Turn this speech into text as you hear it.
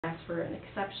ask for an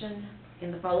exception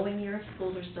in the following year if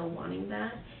schools are still wanting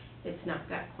that. It's not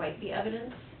got quite the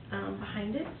evidence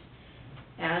behind it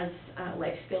as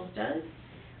life skills does.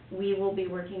 We will be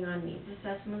working on needs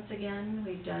assessments again.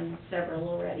 We've done several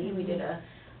already. We did a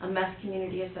meth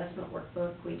community assessment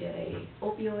workbook. We did a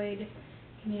opioid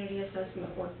community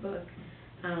assessment workbook.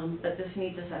 But this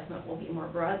needs assessment will be more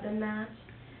broad than that.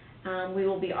 We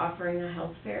will be offering a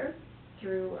health fair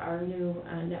through our new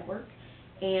network,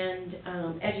 and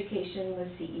education with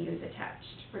CEUs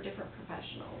attached for different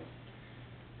professionals.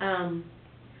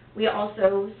 We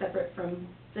also, separate from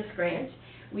this grant,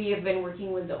 we have been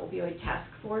working with the opioid task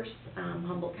force.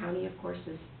 Humboldt County, of course,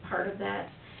 is part of that.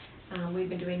 We've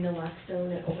been doing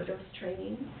naloxone and overdose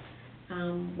training.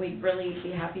 We'd really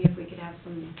be happy if we could have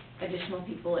some additional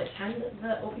people attend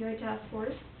the opioid task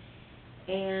force.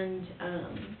 And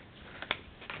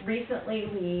recently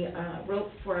we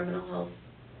wrote for a mental health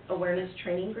awareness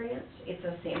training grant. It's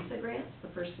a SAMHSA grant, the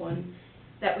first one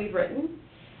that we've written,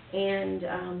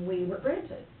 and we were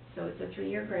granted. So it's a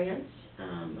 3-year grant,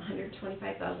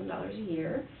 $125,000 a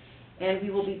year, and we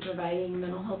will be providing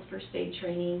mental health first aid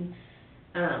training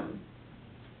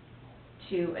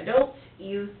to adults,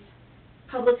 youth,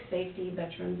 public safety,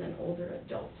 veterans, and older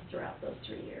adults throughout those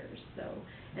 3 years. So,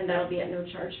 and that'll be at no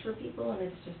charge for people, and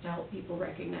it's just to help people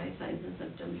recognize signs and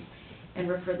symptoms and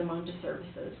refer them on to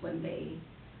services when they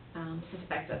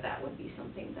suspect that that would be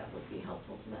something that would be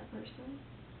helpful to that person.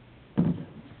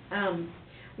 So,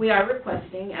 we are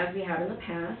requesting, as we have in the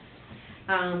past,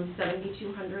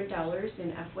 $7,200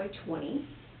 in FY20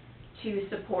 to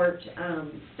support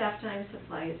staff time,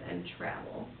 supplies, and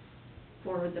travel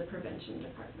for the prevention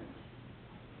department.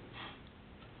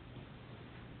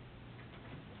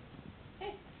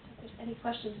 Okay, so if there's any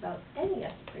questions about any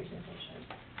of the presentation,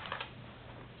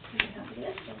 I'd be happy to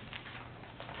answer them.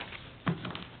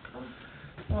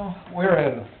 Well, we were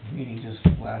at a meeting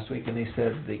just last week, and they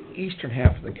said the eastern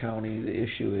half of the county, the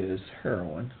issue is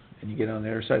heroin, and you get on the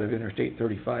other side of Interstate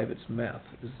 35, it's meth.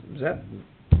 Is that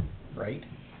right?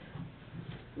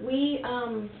 We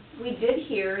did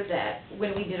hear that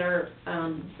when we did our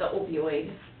the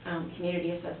opioid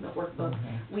community assessment workbook,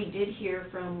 we did hear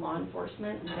from law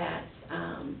enforcement that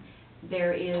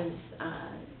there is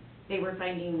they were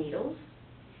finding needles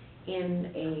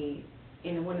in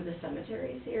one of the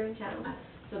cemeteries here in town.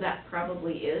 So that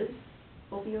probably is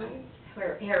opioids,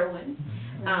 heroin.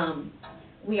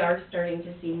 We are starting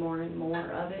to see more and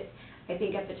more of it. I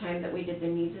think at the time that we did the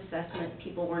needs assessment,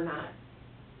 people were not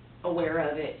aware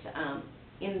of it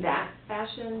in that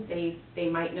fashion. They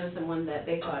might know someone that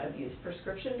they thought abused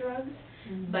prescription drugs,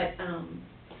 but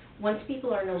once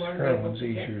people are no longer able to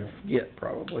Heroin's easier to get,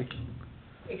 probably.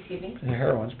 Excuse me? The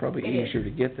heroin's probably It easier to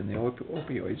get than the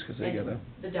opioids, because they And gotta...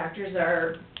 the doctors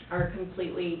are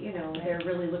completely, you know, they're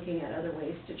really looking at other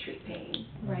ways to treat pain.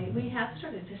 Right, we have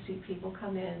started to see people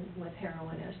come in with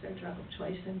heroin as their drug of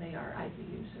choice, and they are IV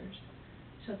users.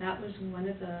 So that was one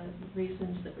of the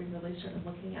reasons that we really started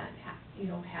looking at,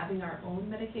 having our own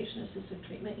medication-assisted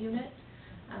treatment unit,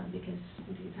 because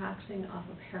detoxing off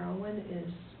of heroin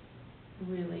is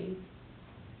really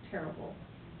terrible.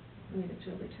 I mean, it's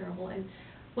really terrible. And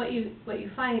what you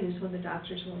find is when the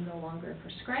doctors will no longer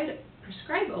prescribe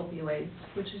opioids,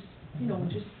 which is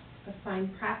a fine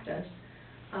practice,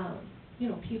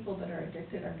 people that are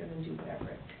addicted are going to do whatever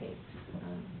it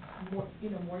takes,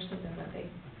 more so than what they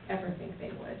ever think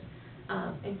they would.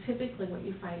 And typically what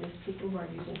you find is people who are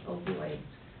using opioids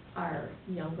are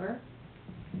younger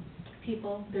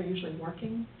people. They're usually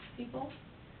working people.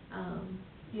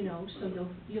 So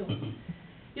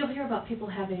you'll hear about people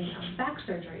having back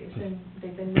surgeries, and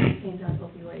they've been maintained on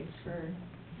opioids for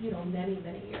many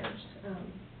years.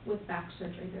 With back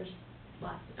surgery,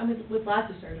 with lots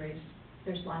of surgeries,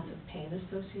 there's lots of pain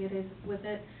associated with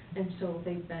it, and so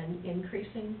they've been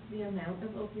increasing the amount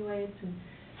of opioids, and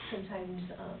sometimes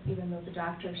even though the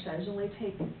doctor says only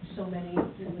take so many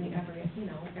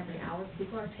every hour,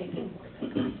 people are taking more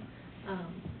than that.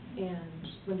 And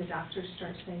when the doctors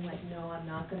start saying, like, no, I'm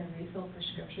not going to refill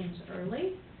prescriptions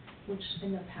early, which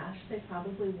in the past they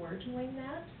probably were doing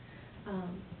that,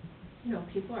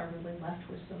 people are really left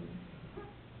with some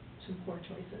poor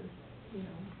choices,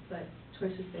 but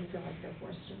choices they feel like they're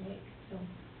forced to make. So,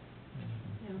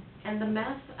 And the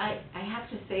meth, I have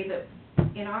to say that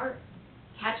in our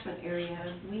catchment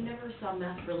area, we never saw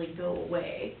meth really go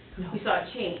away. No. We saw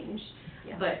it change,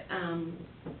 Yeah. but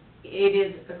it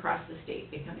is across the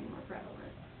state becoming more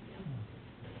prevalent.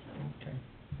 So. Okay.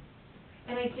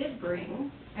 And I did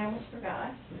bring, I almost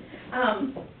forgot,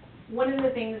 one of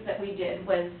the things that we did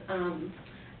was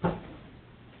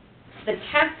the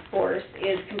task force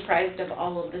is comprised of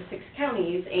all of the 6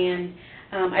 counties, and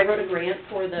I wrote a grant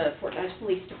for the Fort Dodge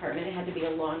Police Department. It had to be a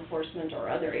law enforcement or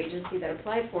other agency that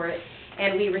applied for it.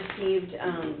 And we received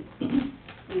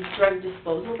these drug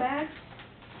disposal bags.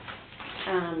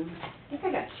 I think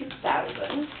I got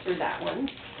 2,000 through that one.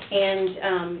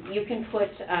 And you can put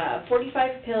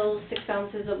 45 pills, 6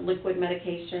 ounces of liquid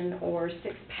medication, or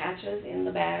 6 patches in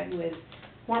the bag with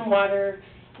warm water.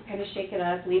 You kind of shake it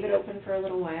up, leave it open for a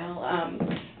little while,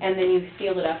 and then you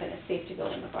seal it up and it's safe to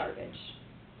go in the garbage.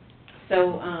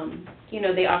 So, you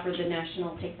know, they offer the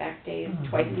National Take Back Days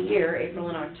twice a year, April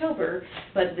and October,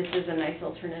 but this is a nice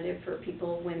alternative for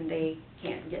people when they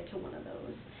can't get to one of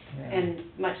those. Yeah. And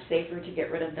much safer to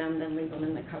get rid of them than leave them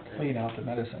in the cupboard. Clean out the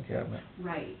medicine cabinet.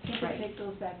 Right, Can't right. they take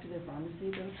those back to their pharmacy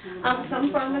though, too?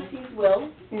 Some pharmacies will,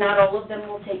 not all of them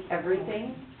will take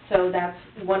everything, so that's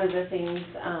one of the things,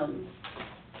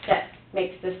 that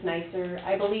makes this nicer.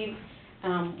 I believe,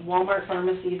 Walmart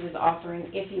Pharmacies is offering,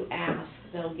 if you ask,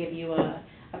 they'll give you a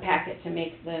packet to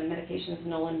make the medications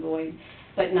null and void,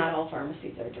 but not all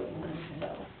pharmacies are doing this,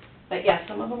 so. But yeah,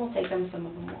 some of them will take them, some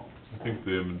of them won't. I think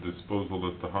they have a disposal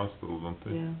at the hospital, don't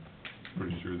they? Yeah.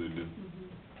 Pretty sure they did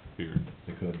here.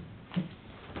 They could.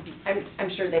 I'm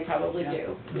sure they probably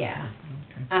do, yeah.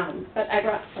 Okay. But I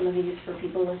brought some of these for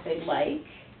people if they'd like.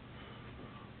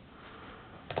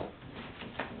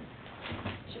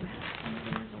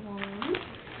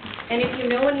 And if you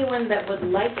know anyone that would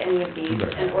like any of these,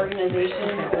 an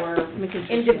organization or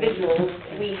individuals,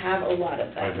 we have a lot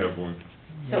of them. I have one.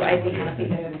 So I'd be happy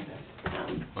to,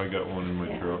 I got one in my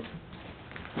Yeah. truck.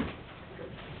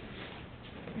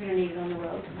 you're gonna need it on the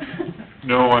road.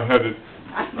 No, I had it,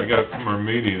 I got it from our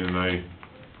meeting and I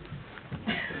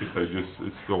guess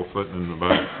it's still sitting in the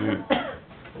back seat.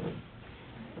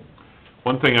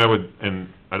 One thing I would, and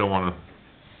I don't wanna,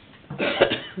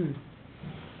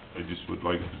 I just would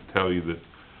like to tell you that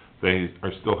they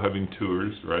are still having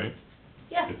tours, right?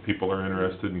 Yeah. If people are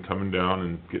interested in coming down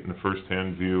and getting a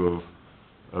first-hand view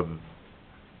of,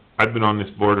 I've been on this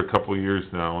board a couple of years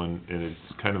now, and it's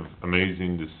kind of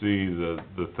amazing to see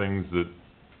the things that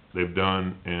they've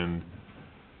done and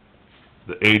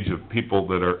the age of people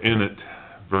that are in it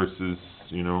versus,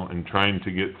 you know, and trying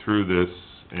to get through this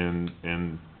and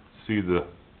see the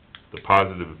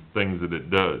positive things that it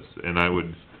does. And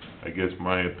I guess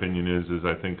my opinion is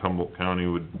I think Humboldt County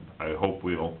I hope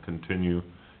we'll continue,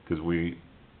 because we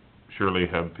surely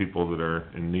have people that are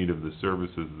in need of the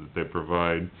services that they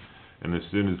provide. And as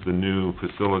soon as the new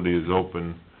facility is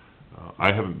open,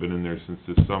 I haven't been in there since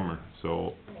this summer,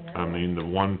 so, I mean, the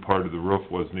one part of the roof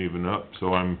wasn't even up,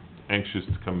 so I'm anxious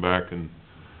to come back and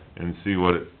see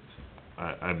what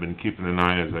I've been keeping an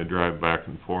eye as I drive back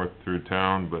and forth through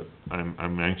town, but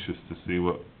I'm anxious to see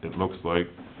what it looks like,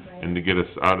 and to get us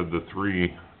out of the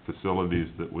 3 facilities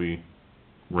that we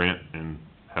rent and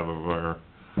have of our,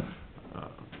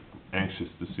 anxious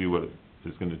to see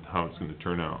how it's gonna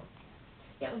turn out.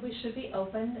 Yeah, we should be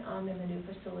open in the new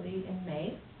facility in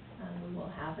May. We will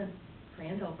have a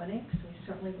grand opening, so we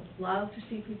certainly would love to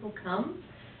see people come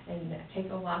and take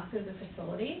a walk through the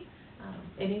facility.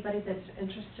 Anybody that's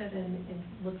interested in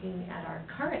looking at our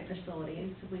current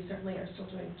facilities, we certainly are still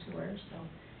doing tours, so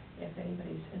if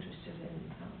anybody's interested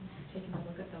in taking a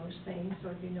look at those things,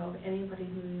 or if you know of anybody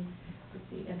who would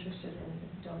be interested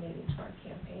in donating to our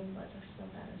campaign, let us know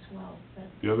that as well. But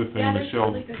The other thing, yeah, there's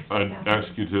Michelle, really good stuff I'd happening.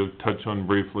 ask you to touch on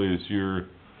briefly is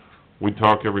we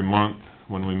talk every month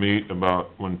when we meet about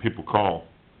when people call.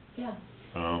 Yeah.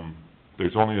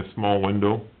 There's only a small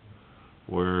window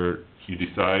where you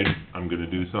decide, I'm gonna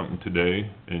do something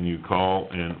today, and you call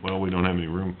and, well, we don't have any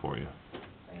room for you.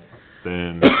 Right.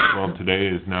 Then, well, today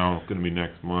is now gonna be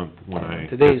next month when I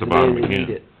Today's hit the the day bottom we again. need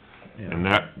it. Yeah. And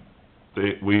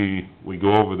we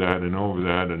go over that and over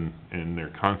that, and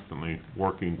they're constantly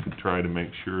working to try to make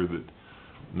sure that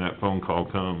when that phone call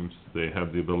comes, they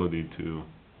have the ability to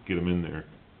get them in there,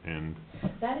 and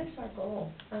That is our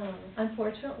goal.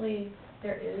 Unfortunately,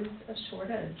 there is a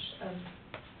shortage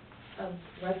of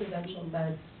residential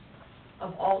beds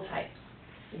of all types,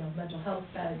 you know, mental health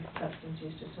beds, substance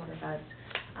use disorder beds.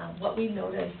 What we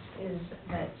noticed is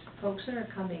that folks that are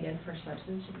coming in for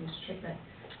substance abuse treatment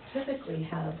typically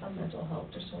have a mental health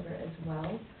disorder as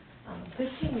well.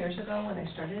 15 years ago, when I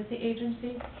started at the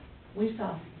agency, we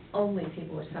saw only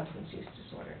people with substance use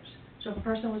disorders. So if a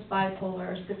person was bipolar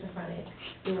or schizophrenic,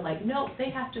 we were like, nope, they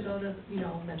have to go to, you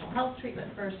know, mental health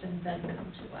treatment first and then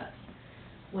come to us.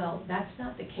 Well, that's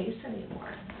not the case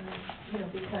anymore, you know,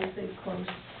 because they've closed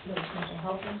those mental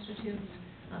health institutes,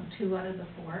 2 out of the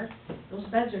 4, those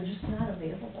beds are just not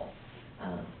available.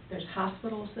 There's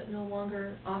hospitals that no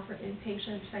longer offer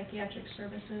inpatient psychiatric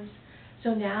services.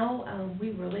 So now,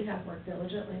 we really have worked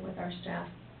diligently with our staff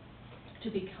to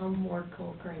become more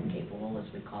co-occurring capable,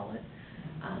 as we call it,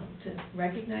 to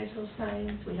recognize those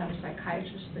signs. We have a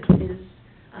psychiatrist that is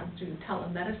through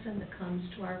telemedicine that comes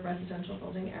to our residential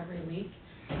building every week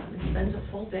and spends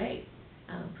a full day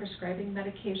prescribing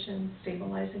medication,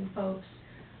 stabilizing folks.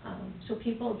 So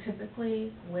people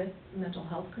typically with mental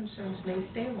health concerns may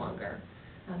stay longer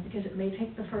because it may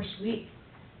take the first week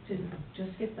to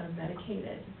just get them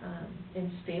medicated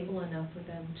and stable enough for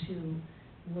them to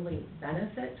really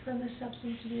benefit from the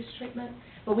substance abuse treatment.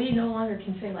 But we no longer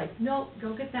can say like, no,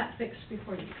 go get that fixed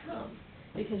before you come,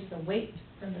 because the wait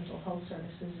for mental health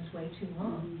services is way too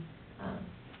long.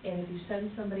 And if you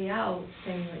send somebody out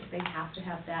saying like they have to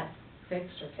have that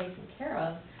fixed or taken care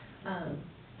of,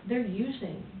 they're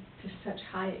using to such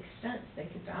high extent they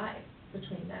could die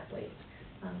between that wait.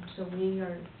 So we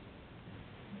are,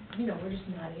 we're just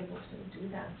not able to do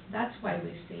that. That's why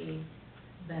we see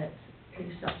that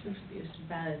these substance abuse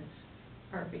beds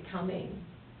are becoming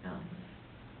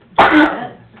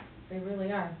beds. They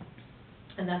really are.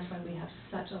 And that's why we have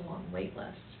such a long wait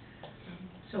list.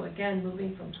 So again,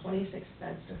 moving from 26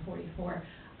 beds to 44,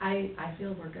 I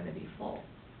feel we're going to be full.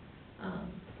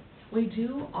 We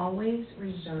do always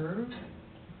reserve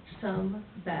some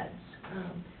beds,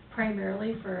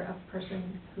 primarily for a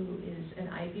person who is an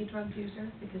IV drug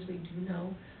user, because we do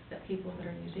know that people that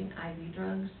are using IV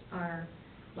drugs are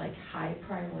like high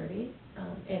priority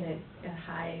and a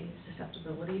high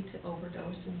susceptibility to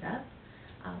overdose and death,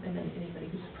 and then anybody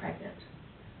who's pregnant.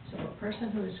 So a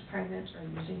person who is pregnant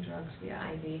or using drugs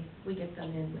via IV, we get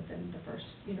them in within the first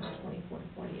 24 to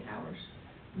 48 hours,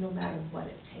 no matter what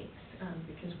it takes,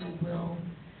 because we will.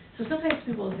 So sometimes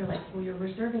people will hear like, well, you're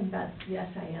reserving beds. Yes,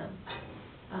 I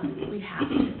am. We have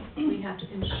to. We have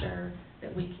to ensure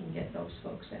that we can get those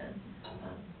folks in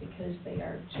because they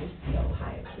are just so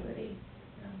high acuity.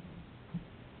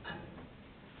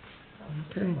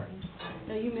 Okay.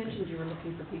 Now, you mentioned you were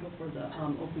looking for people for the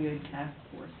opioid task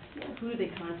force. Who do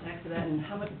they contact for that, and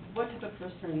what type of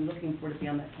person are you looking for to be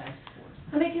on that task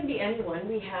force? They can be anyone.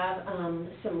 We have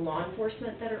some law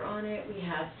enforcement that are on it. We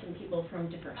have some people from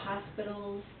different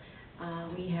hospitals.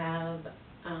 We have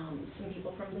some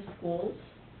people from the schools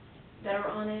that are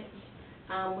on it.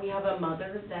 We have a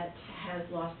mother that has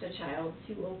lost a child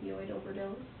to opioid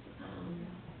overdose.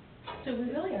 So we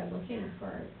really are looking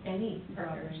for any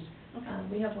partners. Okay.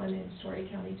 We have one in Story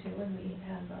County too, and we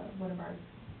have one of our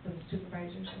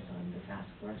supervisors is on the task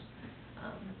force.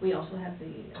 We also have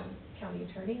the county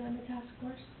attorney on the task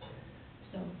force.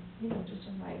 So, just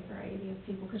a wide variety of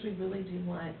people, because we really do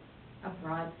want a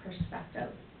broad perspective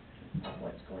of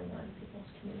what's going on in people's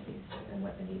communities and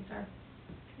what the needs are.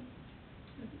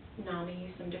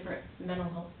 NAMI, some different mental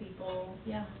health people.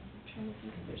 Yeah. I'm trying to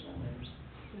think if there's others.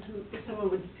 If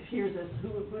someone hears this, who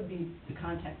would be the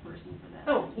contact person for that?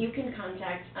 Oh, you can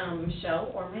contact Michelle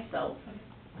or myself.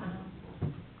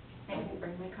 I didn't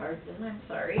bring my cards in, I'm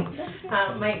sorry.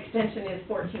 My extension is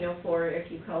 1404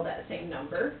 if you call that same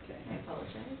number. Okay. I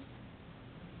apologize.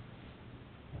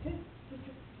 Okay.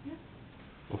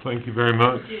 Well, thank you very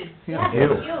much. Yeah, Thank you.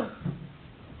 thank you.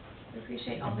 I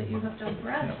appreciate all that you have done for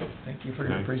us. Thank you for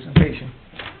your Okay. presentation.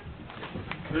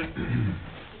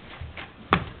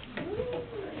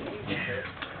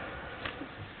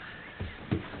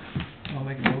 I'll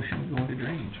make a motion to go into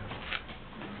drainage.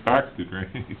 Back to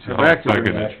drainage. So back to I'll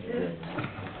second drainage. it.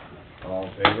 All in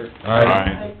favor?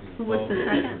 Aye. Who was the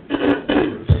second?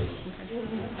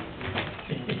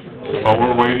 While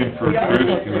we're waiting for Chris,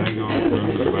 can I go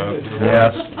through the bathroom?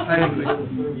 Yes. I think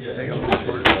we take a little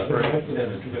short break.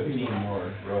 15 more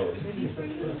rows.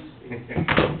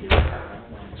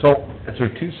 So, is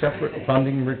there two separate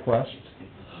funding requests?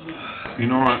 You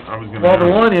know what, I was gonna Well, the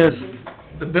ask- one is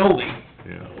the building.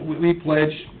 Yeah, We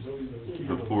pledged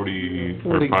the 40, or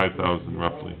 40. 5,000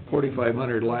 roughly.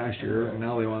 4,500 last year, and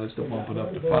now they want us to bump it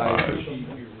up to 5.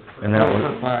 And that For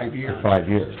was 5 years. 5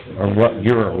 years. Or what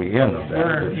year are we in of that?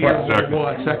 We're in year, Second.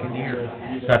 well, second year.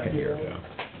 Second year. Yeah.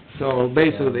 So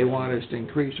basically, they want us to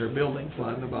increase our building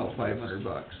fund about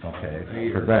 $500.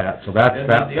 Okay, for that, so that's And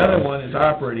that. then the other one is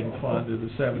operating fund of the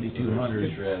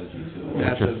 7,200. Strategy too.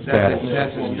 That's Which a, is that's a, status.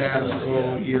 that's a status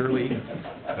quo yearly.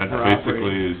 That for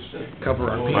basically operating. is, Cover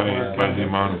our people. by the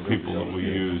amount of people that we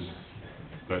use,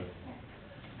 that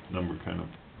number kind of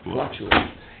fluctuates.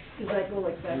 Fluctuate. Does that go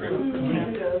like that?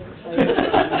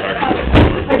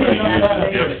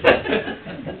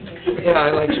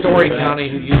 Yeah, like Story County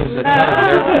who uses it,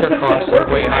 their costs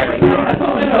are way higher than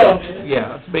ours.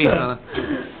 Yeah, it's based on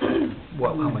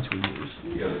what, how much we use.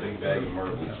 You got a big bag of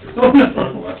marbles.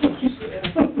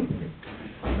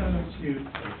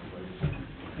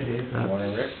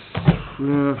 Morning, Rick.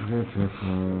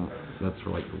 That's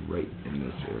like right in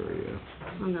this area.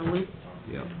 On the loop?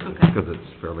 Yeah. Okay. Because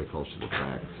it's fairly close to the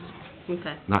tracks.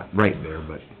 Okay. Not right there,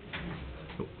 but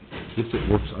just it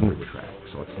works under the track,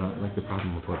 so it's not like the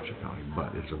problem with Webster County,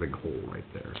 but it's a big hole right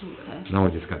there. Okay. Now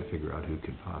we just gotta figure out who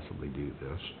could possibly do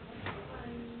this.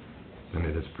 And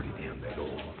it is a pretty damn big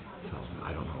hole, so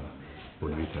I don't know.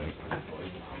 What do you think?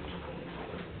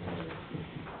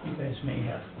 You guys may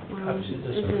have Well, copies of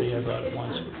this already, I brought it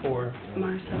once before.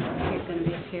 Martha, you're gonna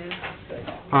be up here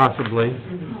Possibly.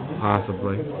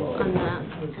 on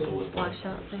that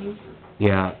washout thing?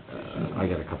 Yeah, I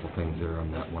got a couple things there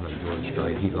on that one on George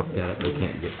Drive. He looked at it, they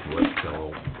can't get to it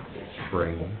till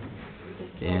spring.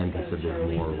 And he said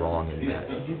there's more wrong in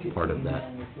that part of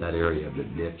that area of the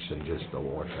ditch than just the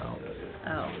washout.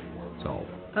 Oh. So,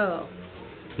 Oh,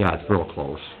 yeah, it's real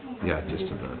close. Yeah, just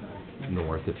to the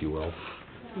north, if you will.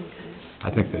 okay. I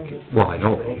think they could, well, I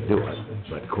know they can do it,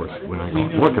 but of course, when I go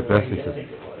and look at this, he says,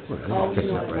 well, I didn't fix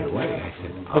that right away. I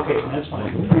said, Okay, that's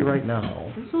fine. Won't be right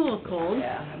now. It's a little cold.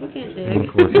 We can't dig. And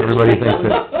of course, everybody thinks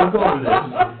that, We'll go over this.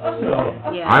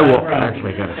 So, Yeah. I will,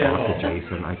 actually gotta talk to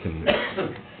Jason, I can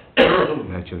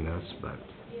mention this, but,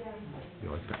 you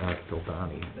know, I told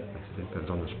Donnie, I said, it depends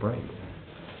on the spring.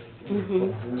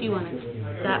 Mhm. Do you want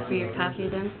that for your copy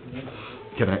then?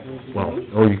 Can I, well,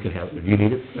 or you can have, do you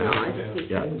need it? No, I just need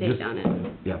Yeah, a date just- on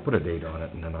it. Yeah, put a date on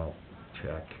it, and then I'll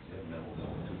check.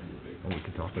 And we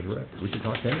can talk to Rick, we can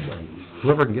talk to anybody,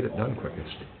 whoever can get it done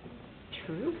quickest.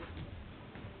 True.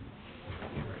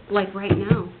 Like right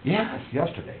now. Yes,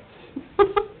 yesterday.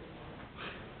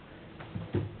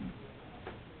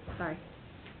 Sorry.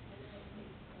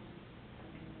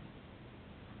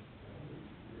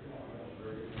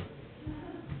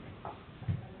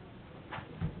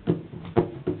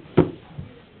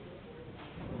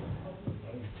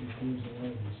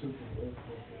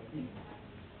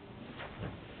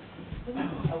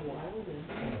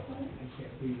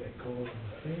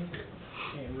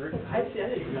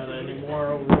 got any more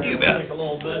over there? You bet. Take a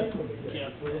little bit.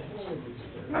 Can't.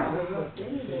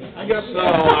 I guess so.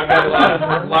 I got a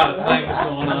lot of things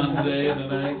going on today and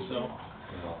tonight, so.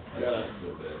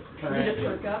 Gotta Need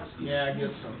a perk up? Yeah,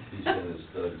 get some He's got his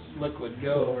studs liquid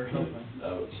go or something.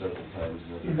 out several times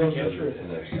in You the think that's right?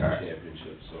 NFC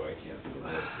championship, so I can't do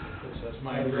that. That's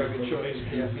my drug of choice,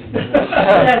 caffeine.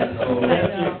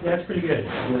 That's pretty good.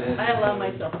 I allow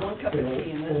myself one cup of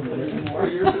tea and then put in more.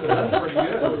 That's pretty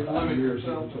good. Limit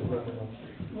yourself to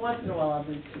Once in a while I'll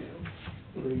do two.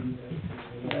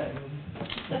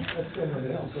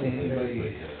 See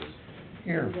anybody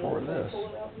here for this?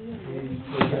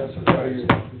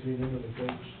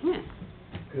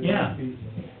 Yeah. Yeah.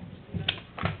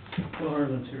 Phil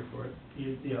Harlan's here for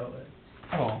it, the outlet.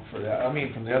 Oh, for that, I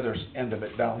mean, from the other end of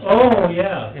it down. Oh,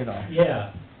 yeah. You know,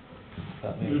 Yeah.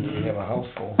 that means we have a house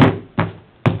full.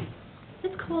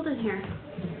 It's cold in here.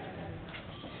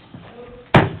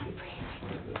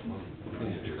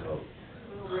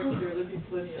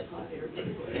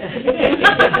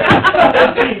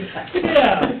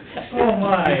 Yeah, oh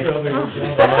my.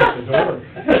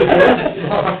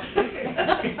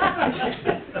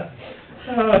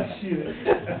 Oh, shoot.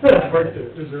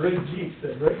 There's a red Jeep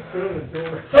that right in front of the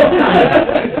door.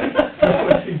 No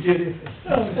one can get in.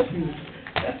 Oh, shoot.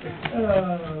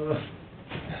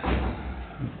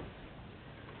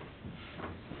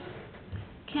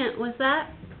 Kent, was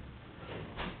that,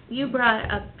 you brought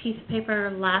a piece of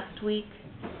paper last week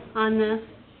on this?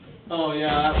 Oh,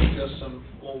 yeah, that was just some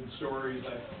old stories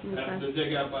I had Okay. to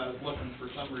dig up. I was looking for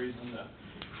some reason to,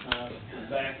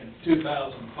 back in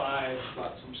 2005,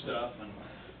 bought some stuff, and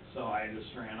so I just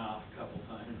ran off a couple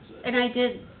times. And I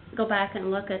did go back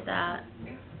and look at that.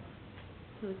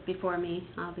 It was before me,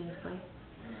 obviously.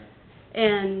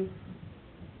 And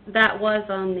that was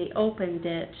on the open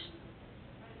ditch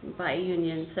by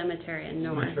Union Cemetery in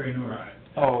North. Right.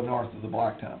 Oh, north of the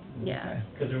blacktop. Yeah. Okay.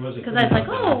 Because there was a... Because I was like,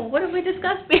 oh, what have we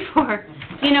discussed before?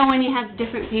 You know, when you have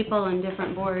different people and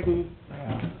different board and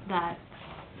Yeah, that,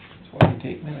 that's why you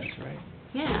take minutes, right?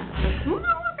 yeah. It's like,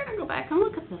 well, we're gonna go back and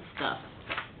look at this stuff.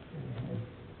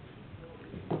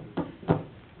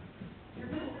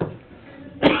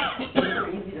 They're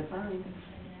easy to find.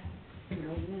 Your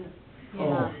old minutes.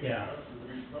 Oh, yeah.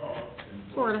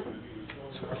 Sort of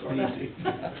Easy.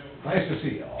 Nice to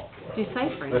see you all.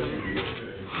 deciphering.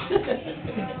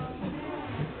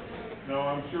 No,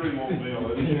 I'm sure he won't mail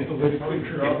it. Probably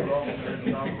drop it off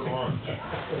and drop it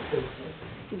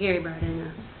on. Gary brought in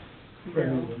a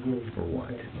For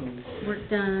what? work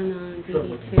done on DD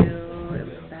 2, it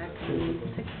was back in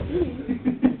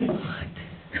 16.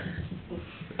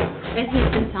 And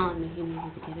he's been telling me he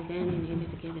needed to get it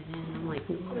in, I'm like,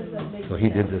 So he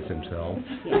did this himself?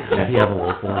 Yeah. Did he have a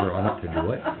work order on it to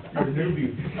do it?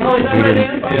 Oh, is that He what it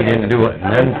didn't, is? he didn't do it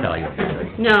and then tell you to do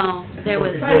it. No, there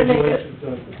was, Try to make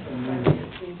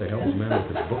it. The hell's the matter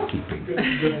with his bookkeeping?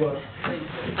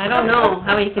 I don't know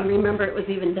how he can remember it was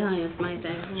even done, is my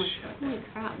thing. I'm like, holy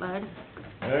crap, bud.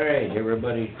 All right,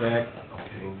 everybody's back.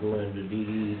 We'll go into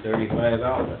DD 35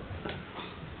 outlet.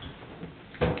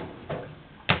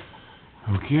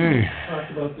 Okay.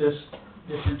 Talked about this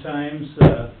different times,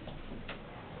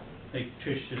 like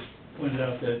Trish just pointed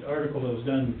out, that article that was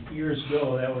done years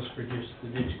ago, that was for just the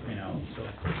ditch clean out, so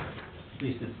at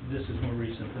least this is more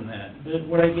recent than that.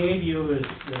 What I gave you is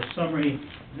the summary,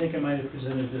 I think I might have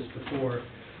presented this before,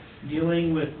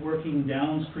 dealing with working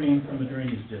downstream from a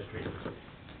drainage district.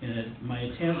 And my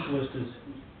attempt was to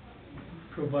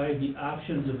provide the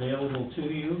options available to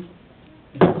you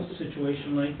in a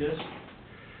situation like this.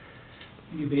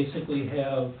 You basically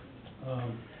have,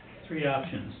 three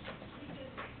options.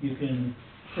 You can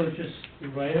purchase the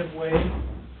right-of-way,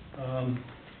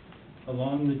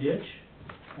 along the ditch,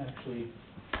 actually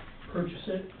purchase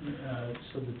it,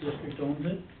 so the district owns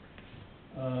it.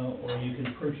 Or you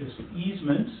can purchase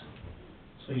easements,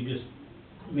 so you just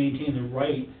maintain the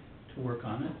right to work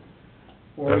on it.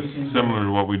 Or That's you can similar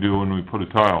to what we do when we put a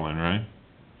tile in, right?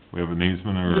 We have an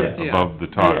easement Yes. or above the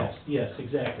tile, Yes,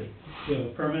 exactly. You have a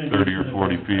permanent 30 or easement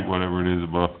 40 above feet, that. whatever it is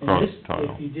above, And across this, the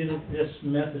tile. if you did it, this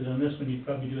method on this one, you'd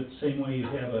probably do it the same way.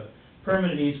 You'd have a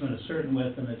permanent easement a certain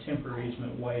width and a temporary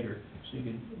easement wider, so you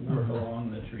could work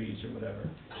along the trees or whatever,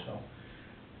 so.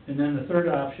 And then the third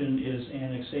option is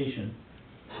annexation.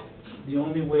 The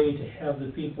only way to have the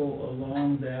people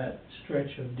along that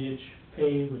stretch of ditch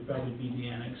pay would probably be the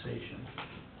annexation.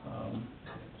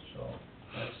 So,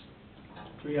 that's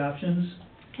three options.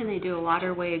 Can they do a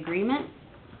waterway agreement?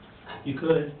 You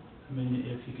could, I mean,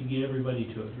 if you could get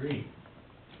everybody to agree.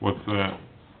 What's that?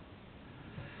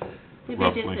 It'd be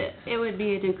Roughly. it would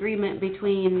be an agreement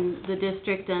between the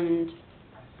district and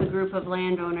the group of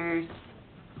landowners.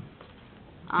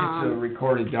 It's a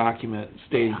recorded document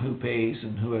stating who pays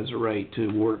and who has a right to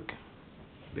work,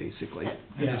 basically.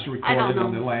 And it's Yeah. I don't recorded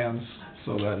on know. the lands,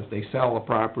 so that if they sell a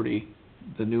property,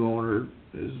 the new owner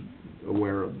is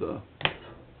aware of the...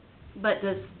 But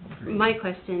my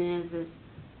question is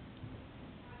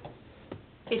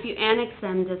if you annex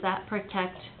them, does that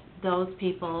protect those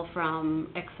people from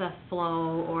excess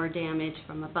flow or damage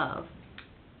from above?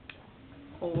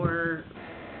 Or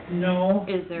No,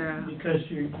 is there a, because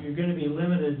you're gonna be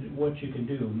limited what you can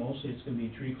do. Mostly it's gonna be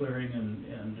tree clearing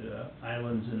and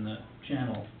islands in the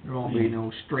channel. There won't be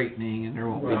no straightening, and there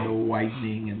won't be no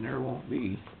widening, and there won't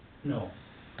be, No,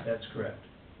 that's correct.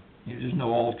 there's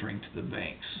no altering to the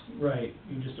banks. Right,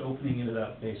 you're just opening it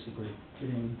up, basically,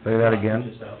 getting... Say that again?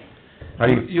 blockages out. How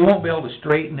do you, You won't be able to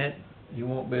straighten it, you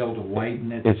won't be able to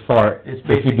widen it. as far, It's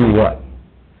if you do what?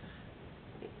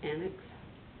 annex?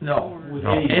 No, With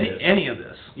No. any of this. any of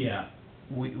this. Yeah,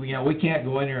 We can't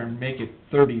go in there and make it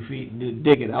 30 feet and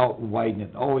dig it out and widen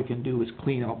it. All we can do is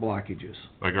clean out blockages.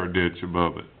 Like our ditch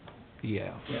above it.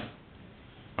 Yeah. yeah.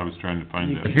 I was trying to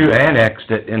find that. If you annexed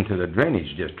it into the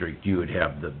drainage district, you would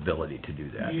have the ability to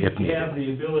do that, if You'd have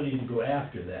needed. the ability to go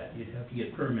after that. You'd have to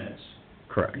get permits.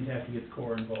 Correct. You'd have to get the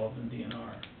Corps involved in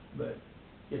DNR, but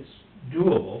it's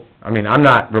doable. I mean, I'm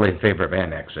not really in favor of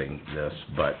annexing this,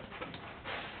 but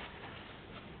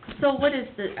So what is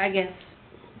the, I guess,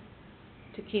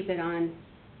 to keep it on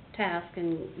task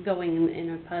and going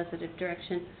in a positive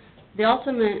direction, the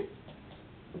ultimate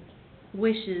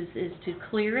wishes is to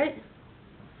clear it,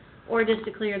 or just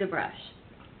to clear the brush?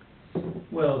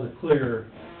 Well, to clear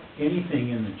anything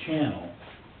in the channel,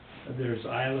 there's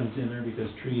islands in there because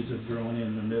trees have grown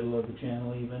in the middle of the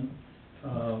channel even.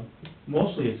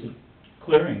 Mostly it's a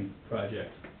clearing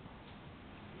project.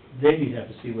 Then you'd have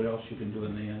to see what else you can do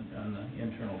on the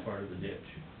internal part of the ditch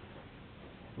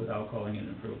without calling it an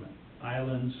improvement.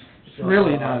 Islands. It's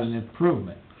really not an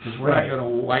improvement, because we're not Right. gonna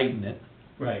widen it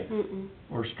Right, Mm-mm.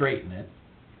 or straighten it.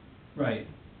 right,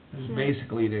 It's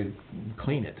basically to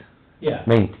clean it, yeah.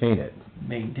 maintain it.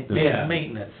 maintain, Yeah.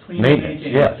 maintenance. Clean and Maintenance,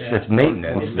 maintain, yes, yeah. it's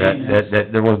maintenance, It's that, maintenance.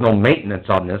 that there was no maintenance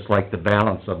on this, like the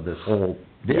balance of this whole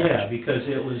ditch. Yeah, because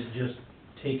it was just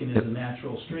taken as a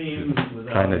natural stream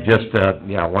without Kinda any... just,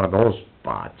 yeah, one of those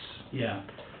spots. Yeah,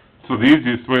 So the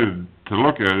easiest way to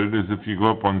look at it is if you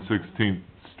go up on 16th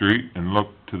Street and look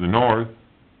to the north,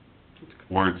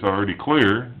 where it's already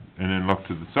clear, and then look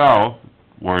to the south,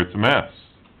 where it's a mess.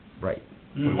 Right.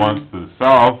 We want the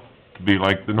south to be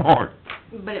like the north.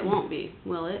 But it won't be,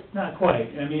 will it? Not quite,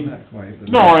 I mean, Not quite, but-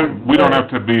 No, we don't have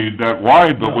to be that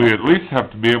wide, but we No. at least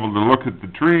have to be able to look at the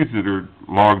trees that are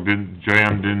logged in,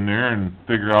 jammed in there, and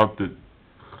figure out that,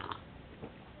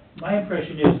 my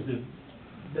impression is the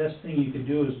best thing you could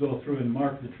do is go through and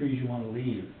mark the trees you wanna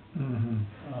leave. Mhm.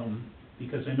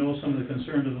 Because I know some of the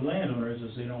concern of the landowners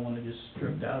is they don't want it just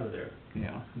stripped out of there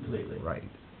Yeah. completely. Right.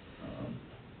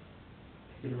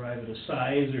 Could arrive at a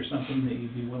size or something that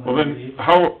you'd be willing well to then, leave.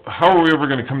 how are we ever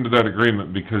gonna come to that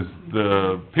agreement? Because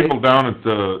the people down at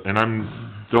the, and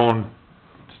don't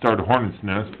start a hornet's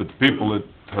nest, but the people at,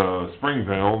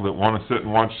 Springvale that wanna sit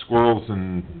and watch squirrels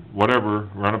and whatever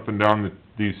run up and down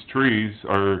these trees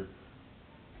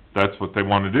that's what they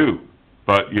wanna do.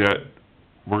 But yet,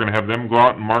 we're gonna have them go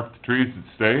out and mark the trees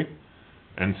that stay?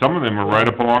 And some of them are right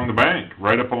up along the bank,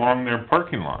 right up along their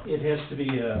parking lot. It has to be,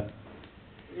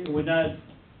 it would not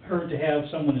hurt to have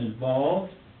someone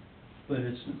involved, but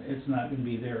it's not gonna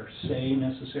be their say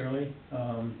necessarily,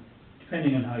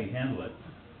 depending on how you handle it.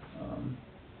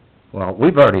 Well,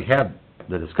 we've already had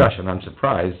the discussion, I'm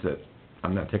surprised that,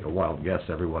 I'm gonna take a wild guess,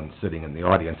 everyone sitting in the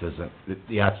audience isn't,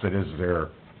 yes, it is their,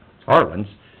 Harlan's,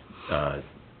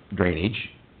 drainage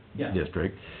Yeah.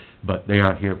 district, but they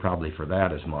aren't here probably for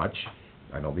that as much.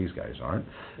 I know these guys aren't.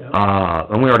 Yep.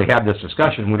 And we already had this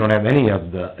discussion, we don't have any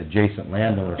of the adjacent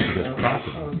landowners to this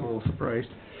property. I was a little surprised.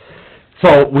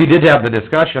 So, we did have the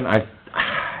discussion, I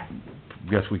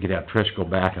guess we could have Trish go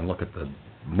back and look at the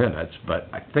minutes, but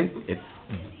I think it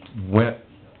went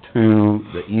to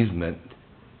the easement,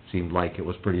 seemed like it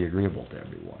was pretty agreeable to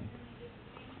everyone.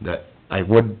 That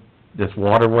this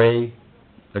waterway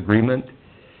agreement,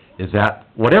 is that,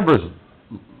 whatever's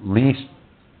least,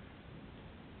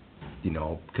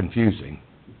 confusing,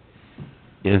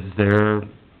 is there,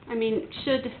 I mean,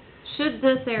 should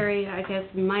this area, I guess,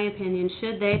 in my opinion,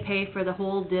 should they pay for the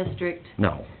whole district?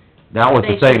 no. That was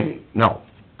the They same, shouldn't. no.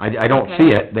 I don't Okay. see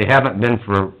it, they haven't been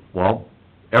for,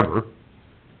 ever,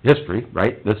 history,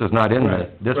 right? This is not in the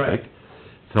Right, district.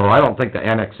 So I don't think the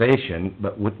annexation,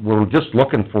 but we're just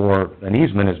looking for, an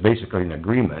easement is basically an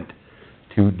agreement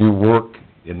to do work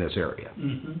in this area.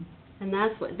 Mm-hmm. And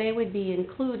that's what, they would be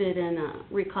included in a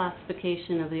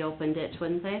reclassification of the open ditch,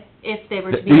 wouldn't they? If they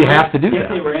were to be... Do you have to do If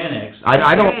they that? were annexed.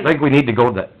 I don't think we need to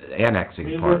go the annexing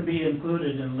It part. would be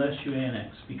included unless you annex,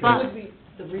 What because, would be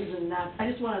the reason not, I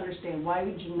just wanna understand, why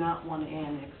would you not wanna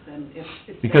annex them if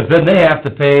it's... Because then they have to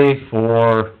pay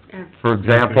for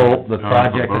example, the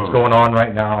project that's going on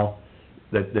right now,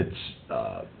 that's,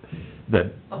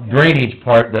 the drainage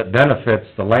part that benefits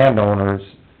the landowners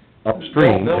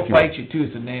upstream. They'll if you- fight you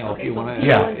tooth and nail if Okay, you so wanna... people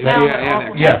Yeah. in if town you are annex.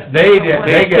 awful Yes, hesitant they about get- what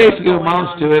they It get- basically going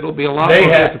amounts on. to, it'll be a lot They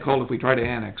more have- difficult if we try to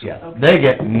annex them. Yeah, Okay. they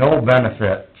get no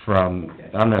benefit from,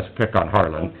 I'm gonna pick on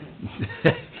Harlan,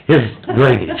 his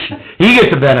drainage. He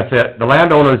gets a benefit, the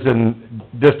landowners in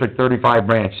District 35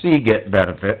 Branch C get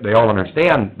benefit, they all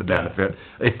understand the benefit,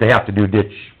 if they have to do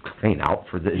ditch clean out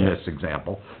in this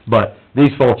example. But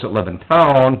these folks that live in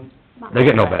town, they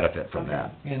get no benefit from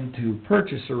that. And to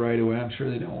purchase the right of way, I'm sure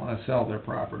they don't wanna sell their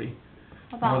property,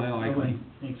 more than I likely. wouldn't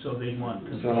think so, they'd want So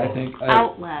control. I think,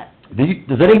 Outlet.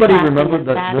 Does anybody Classing remember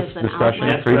that this as an discussion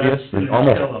outlet? previous? That's what I was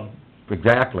Almost, gonna tell them.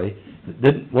 exactly.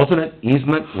 Wasn't it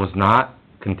easement was not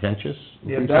contentious?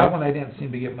 yeah, that one I didn't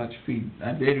seem to get much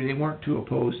they weren't too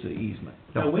opposed to the easement.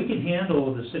 Now, we can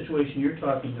handle the situation you're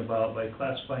talking about by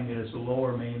classifying it as a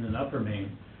lower main and upper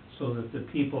main, so that the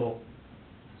people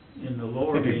in the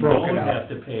lower If you main broke it don't out. have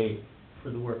to pay for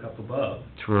the work up above.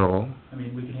 True. I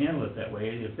mean, we can handle it that way,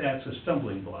 if that's a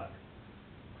stumbling block.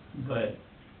 But,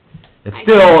 It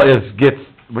still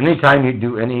anytime you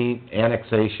do any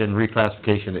annexation,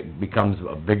 reclassification, it becomes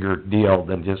a bigger deal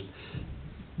than just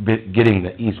getting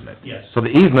the easement. yes, So the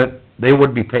easement, they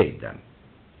would be paid then.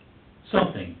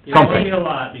 something. It Something. won't be a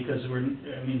lot, because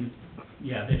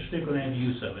they're still gonna have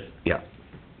use of it. Yeah.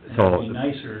 And So, it'd be nicer.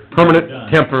 if it were permanent,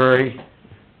 done. temporary,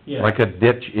 Yeah. like a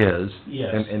ditch is.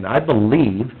 Yes. And I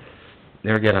believe,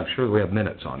 there again, I'm sure we have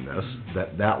minutes on this,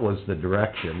 that was the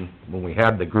direction when we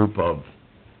had the group of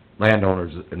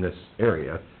landowners in this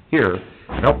area here.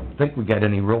 I don't think we got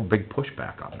any real big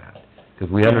pushback on that,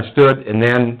 because we understood, and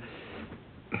then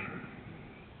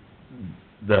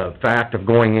the fact of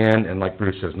going in, and like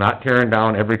Bruce says, not tearing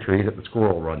down every tree that the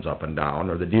squirrel runs up and down,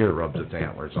 or the deer rubs its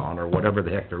antlers on, or whatever the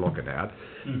heck they're looking at.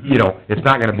 Mhm. It's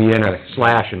not gonna be in a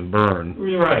slash and burn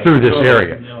Right. through this So,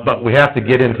 area. no. But we have to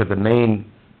get into the main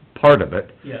part of it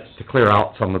Yes. to clear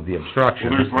out some of the obstructions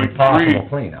well, there's and like possible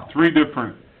clean out. three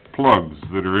different plugs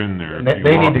that are in there. And if you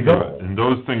they walk need to through go. it. And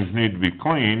those things need to be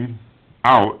cleaned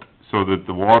out so that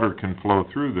the water can flow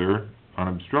through there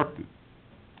unobstructed.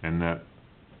 And that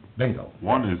Bingo.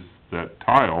 one is that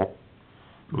tile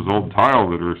those old tile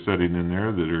that are sitting in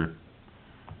there that are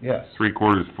Yes.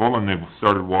 3/4 full and they've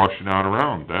started washing out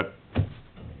around, that... What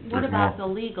there's about the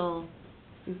more. legal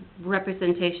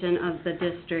representation of the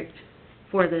district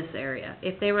for this area?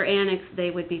 If they were annexed,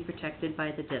 they would be protected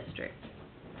by the district.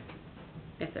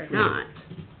 If they're not,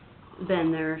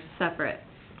 then they're separate.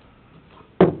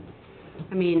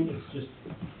 I mean, It's just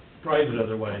private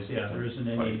otherwise, yeah, there isn't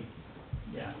any,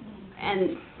 yeah.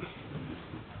 and,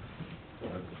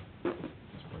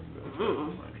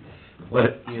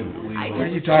 But, Are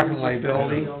you talking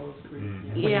liability?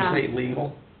 When you yeah, say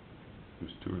legal?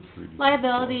 There's 2 or 3...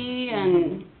 liability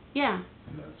and, yeah.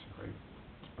 And that's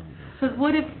right. 'Cause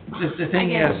what if, The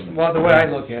thing is, well, the way I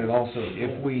look at it also,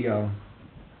 if we,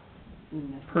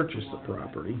 purchase the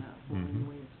property, Mhm.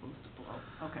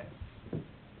 Okay.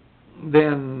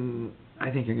 then I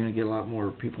think you're gonna get a lot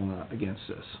more people not against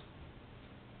this.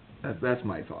 That's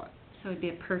my thought. so it'd be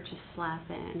a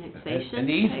purchase/annexation? An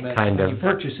easement, Kind when of. you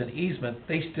purchase an easement,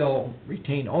 they still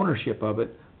retain ownership of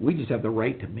it, we just have the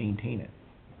right to maintain it.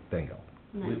 bingo.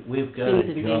 We've got a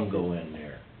Things in jungle in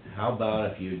there. How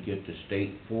about if you'd get the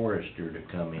state forester to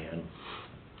come in,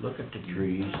 look at the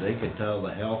trees, they could tell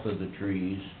the health of the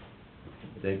trees,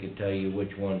 they could tell you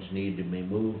which ones need to be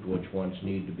moved, which ones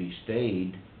need to be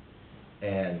stayed,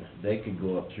 and they could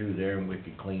go up through there and we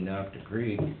could clean out the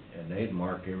creek, and they'd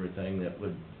mark everything that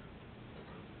would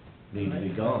need to be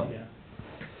gone. Yeah.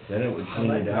 Then it would I clean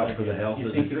like it that out for the idea. health of the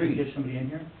You think you could trees. get somebody in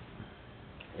here?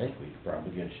 I think we could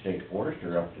probably get a state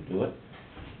forester up to do it.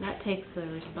 That takes the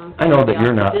responsibility I know that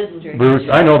you're off not, the district. Bruce,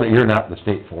 I know that you're not the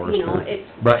state You know, forester, it's...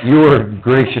 but you were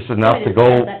gracious enough to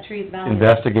go That tree's valuable.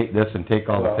 investigate this and take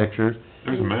all the Well, pictures.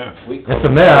 There's a mess. It's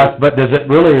a mess, but does it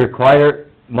really require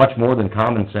much more than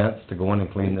common sense to go in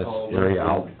and clean this area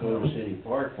out? Dakota City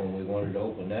Park, when we wanted to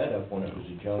open that up, when it was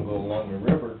a jungle along the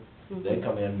river, they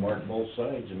come in and mark both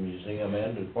sides, the museum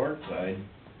and the park side,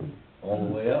 all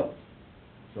the way up.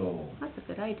 So, That's a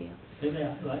good idea.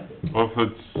 Yeah, I like it. Well,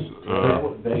 if it's, that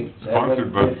would be, that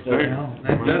sponsored by the would state.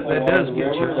 Well, that does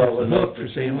get you off the hook for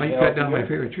saying, well, you cut down my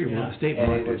favorite tree, well, the state and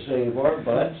marked it would it. save our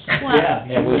butts. Well, Yeah,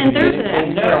 And we and could there's get it a-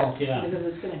 cleaned up. Yeah. Because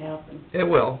it's gonna happen. It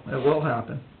will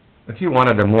happen. If you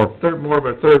wanted a more, More of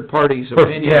a third party's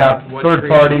opinion. yeah, on what third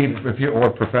trees- party, if you, or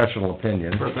professional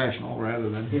opinion. Professional rather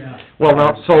than. Yeah. Well,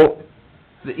 now, so,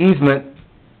 the easement,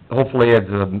 hopefully at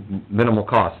a minimal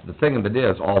cost. The thing of it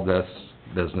is, all this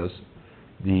business,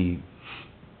 the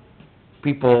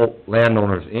people,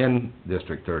 landowners in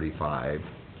District 35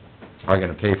 are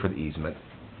gonna pay for the easement,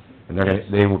 and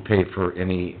they will pay for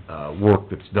any, work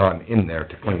that's done in there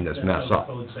to clean this mess That's how up.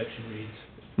 the code section reads.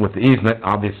 With the easement,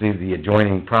 obviously, the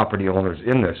adjoining property owners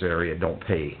in this area don't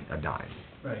pay a dime.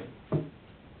 Right.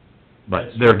 But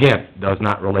there again, does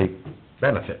not really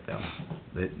benefit them.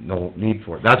 No need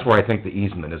for it. That's where I think the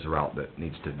easement is the route that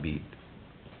needs to be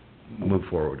moved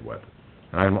forward with.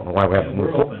 I don't know why we haven't Yeah,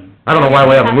 we're moved open. I don't know why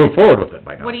we haven't moved forward with it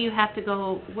by now. What do you have to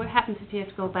go, what happens if you have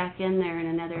to go back in there in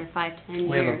another 5, 10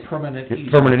 We have years? a permanent It's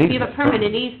easement. permanent If you have a easement.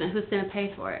 permanent easement, who's gonna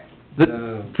pay for it?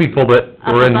 The people that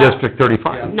were in Up above. District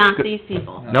 35. Not these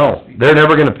people. No, they're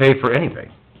never gonna pay for anything.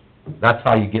 That's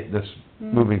how you get this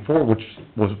Hmm. moving forward, which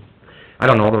was, I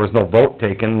don't know, there was no vote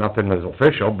taken, nothing was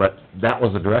official, but that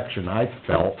was the direction I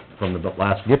felt from the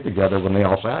last get-together when they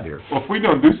all sat here. well, if we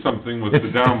don't do something with the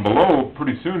down below,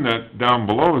 pretty soon that down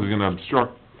below is gonna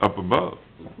obstruct up above.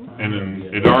 And then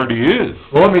it already is.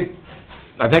 Well,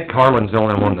 I think Carlin's the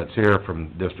only one that's here from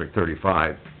District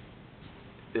 35.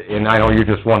 And I know you're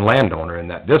just one landowner in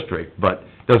that district, but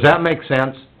does that make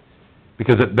sense?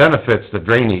 Because it benefits the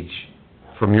drainage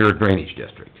from your drainage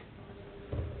district.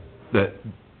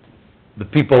 The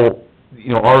people,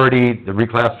 you know, already, the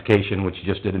reclassification, which you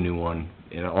just did a new one,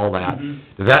 and all that. Mhm.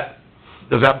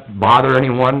 Does that bother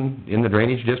anyone in the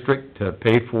drainage district to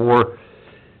pay for,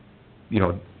 you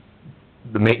know,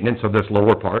 the maintenance of this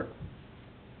lower part?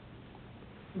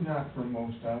 Not for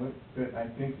most of it, but I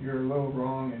think you're a little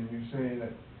wrong and you say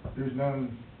that there's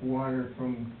none water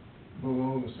from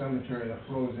below the cemetery that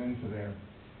flows into there.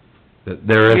 That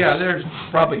there is... Yeah, there's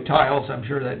probably tiles, I'm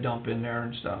sure, that dump in there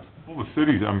and stuff. Well, the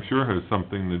city, I'm sure, has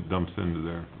something that dumps into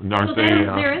there. And So aren't they,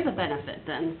 there is a benefit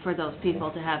then for those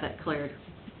people to have it cleared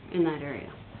in that area.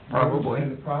 Probably.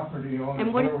 And the property owner,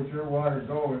 And what- where would your water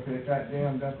go if it got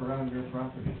dammed up around your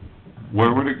property?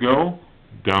 where would it go?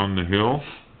 Down the hill?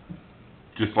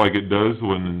 Just like it does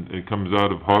when it comes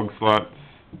out of Hogslot's,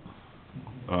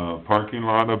 parking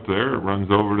lot up there, it runs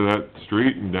over to that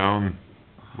street and down,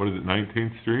 what is it,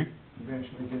 19th Street?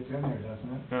 Eventually gets in there,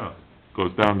 doesn't it? Yeah,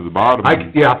 goes down to the bottom.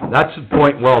 Yeah, that's a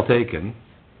point well taken.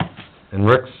 And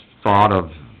Rick's thought of,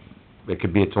 it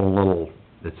could be its own little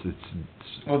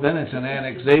Well, then it's an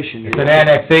annexation. It's an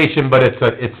annexation, but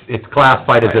it's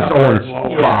classified as its own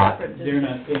spot. They're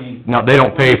not paying. No, they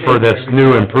don't pay for this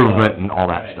new improvement and all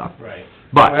that stuff. Right.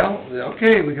 But, Well,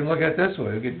 okay, we can look at it this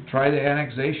way, we could try the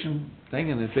annexation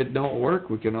thing, and if it don't work,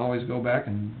 we can always go back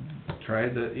and try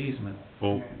the easement.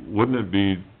 Well, wouldn't it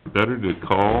be better to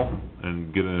call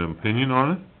and get an opinion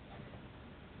on it?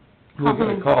 Who are we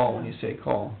gonna call when you say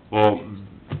call? Well,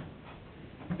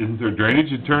 isn't there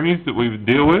drainage attorneys that we would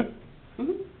deal with?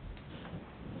 Mhm.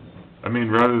 I mean,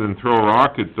 rather than throw a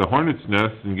rock at the hornet's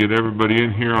nest and get everybody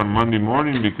in here on Monday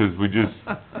morning because we just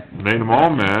made them all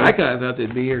mad. I kinda thought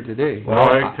they'd be here today.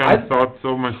 Well, I kinda thought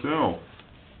so myself.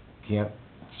 can't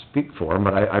speak for them,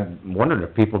 but I wondered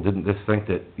if people didn't just think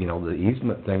that, you know, the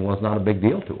easement thing was not a big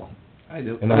deal to them. I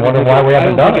do. And I wonder why we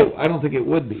haven't done it. I don't think it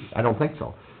would be. I don't think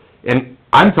so. And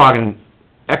I'm talking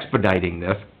expediting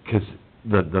this, 'cause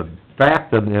the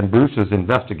fact of, in Bruce's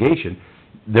investigation,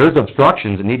 there's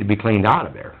obstructions that need to be cleaned out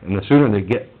of there, and the sooner they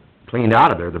get cleaned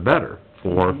out of there, the better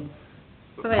for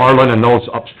Harlan and those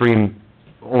upstream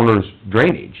owners'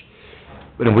 drainage.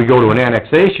 But if we go to an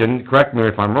annexation, correct me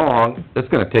if I'm wrong, it's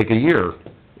gonna take a year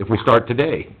if we start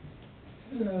today.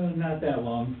 Not that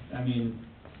long, I mean,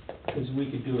 'cause we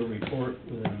could do a report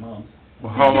within a month.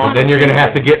 Well, how long? Then you're gonna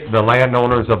have to get the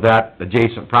landowners of that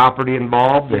adjacent property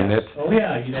involved, and Yes. it's, Oh,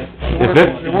 yeah, you'd have If to.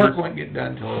 it- The work won't get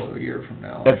done till a year from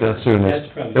now. at the soonest.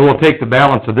 That's probably- It will take the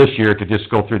balance of this year to just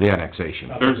go through the annexation.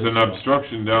 There's an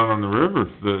obstruction down on the river,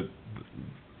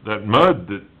 that mud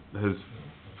that has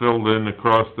filled in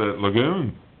across that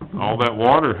lagoon. All that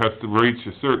water has to reach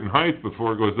a certain height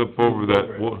before it goes up over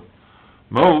that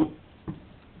moat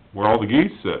where all the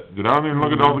geese sit. Go down there and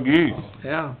look at all the geese.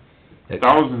 Yeah.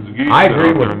 Thousands of geese. I sit agree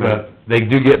out there with in that, they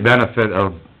do get benefit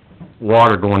of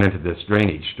water going into this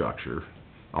drainage structure,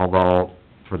 although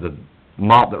for the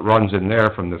amount that runs in there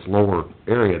from this lower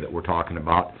area that we're talking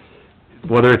about,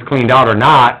 whether it's cleaned out or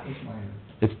not,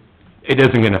 it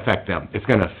isn't gonna affect them, it's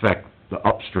gonna affect the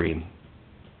upstream.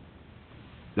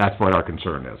 That's what our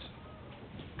concern is.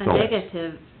 A So-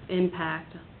 negative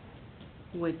impact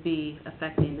would be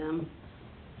affecting them.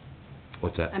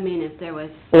 What's that? I mean, if there was,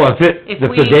 Well, if If the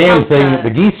we dam pump thing that the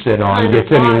geese sit on ton gets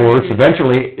of any water worse, through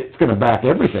eventually, it's gonna back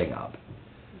everything up.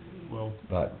 Well,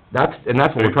 But that's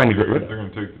what we're trying to get rid they're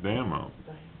of. gonna take the dam out.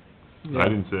 I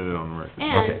didn't say that on the record.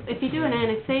 and Okay. if you do an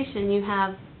annexation, you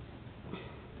have,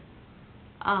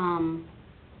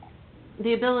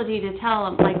 the ability to tell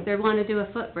them, like, they wanna do a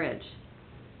footbridge,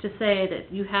 to say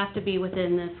that you have to be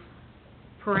within this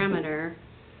perimeter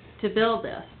to build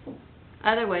this.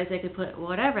 Otherwise, they could put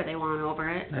whatever they want over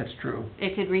it. That's true.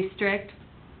 It could restrict,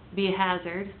 be a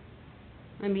hazard.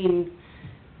 I mean,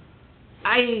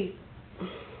 I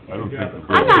don't think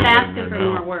the I'm not in asking there for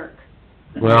now. more work.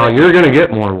 Well, you're gonna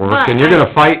get more work, But and you're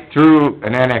gonna fight through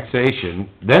an annexation,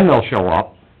 then they'll show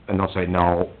up, and they'll say,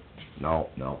 no,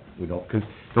 we don't, 'cause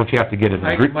don't you have to get an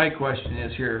agree... My question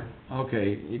is here,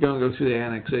 okay, you're gonna go through the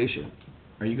annexation.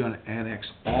 Are you gonna annex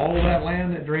all of that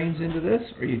land that drains into this,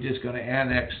 or are you just gonna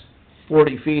annex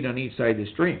 40 feet on each side of the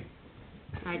stream?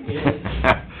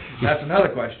 That's another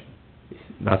question.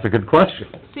 That's a good question.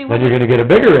 See, Then what you're if- gonna get a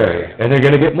bigger area, and they're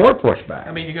gonna get more pushback.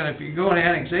 I mean, if you go in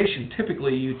annexation,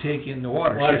 typically you take in the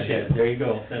watershed. Watershed, there you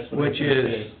go, that's what I was Which gonna is,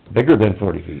 say. Bigger than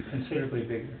 40 feet. Considerably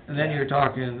bigger. and then you're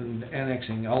talking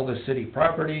annexing all the city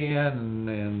property in,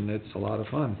 and it's a lot of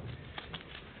fun.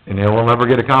 And it will never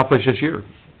get accomplished this year.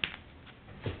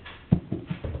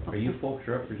 Are you folks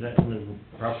representing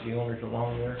the property owners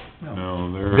along there?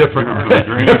 No, they're... Different- they're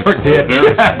drainage. different ditch.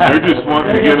 They're just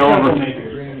wanting to get over...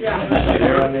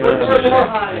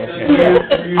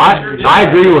 I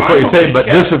agree with what you're saying, but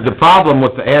this is, the problem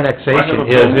with the annexation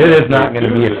is, it is not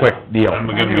gonna be a quick deal. I'm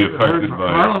gonna be affected by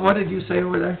it. Marlon, what did you say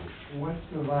over there? What's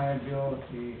the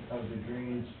liability of the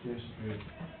drainage district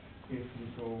if you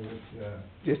go with,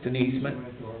 Just an easement?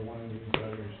 or one of these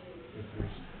others, if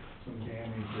there's some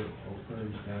damage that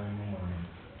occurs down the line?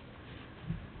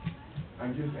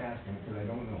 I'm just asking, because I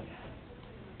don't know.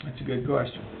 That's a good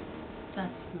question.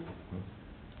 That's the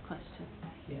question.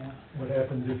 Yeah. What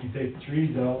happens if you take the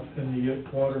trees out and you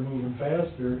get water moving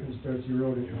faster, it starts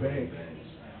eroding your bank?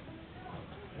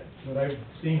 What I've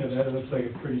seen of that, it looks like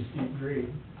a pretty steep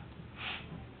grade.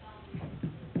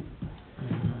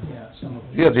 Yeah, some of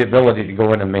You have the ability to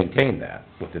go in and maintain that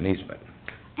with an easement.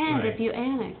 And Right. if you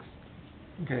annex,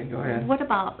 Okay, go ahead. what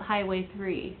about Highway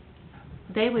 3?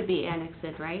 They would be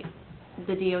annexed, right?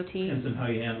 The DOT? depends on how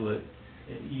you handle it.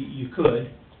 You could,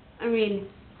 I mean,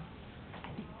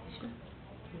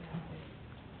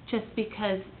 just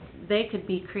because they could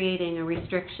be creating a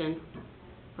restriction,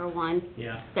 for one,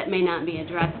 yeah. that may not be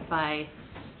addressed by,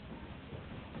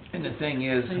 And the thing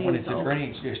is, when it's a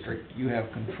drainage district, you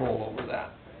have control over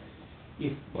that.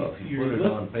 Well, if you you're put it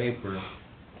look- on paper,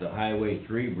 the Highway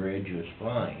 3 bridge is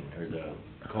fine, or the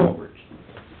culverts.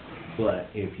 But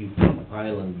if you keep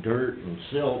piling dirt and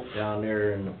silt down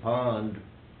there in the pond,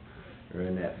 or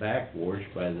in that backwash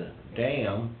by the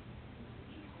dam,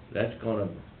 that's gonna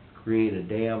create a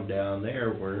dam down there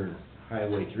where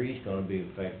Highway 3 is gonna be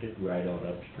affected right out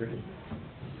upstream.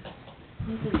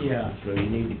 Yeah, So you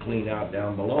need to clean out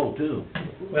down below too.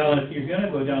 well, if you're gonna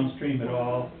go downstream at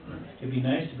all, it'd be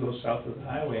nice to go south of the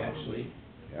highway actually,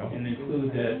 and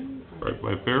include that Right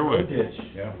by Fairway. road ditch.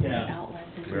 Yeah. Yeah. Outlets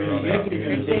and Clear on out You're into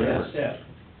gonna the take river. that step.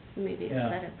 maybe Yeah.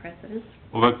 set a precedent.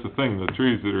 Well, that's the thing, the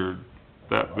trees that are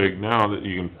that big now, that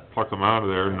you can pluck them out of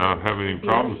there and not have any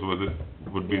problems with it,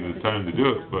 would be the time to do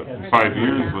it. But in 5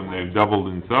 years, when they've doubled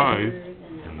in size,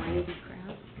 And that windy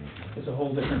crap. It's a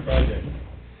whole different project,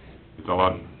 it's a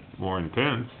lot more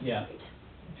intense. yeah.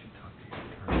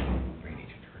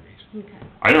 Okay.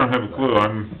 I don't have a clue,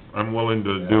 I'm willing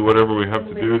to do whatever we have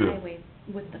to do With to, highway,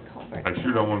 with the culvert. I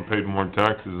sure don't wanna pay more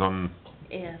taxes on,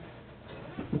 If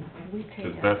we take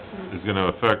cause out that some- is gonna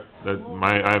affect, that,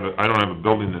 I don't have a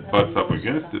building that butts up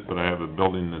against it, but I have a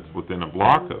building that's within a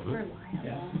block of We're it.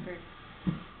 Yeah. liable for,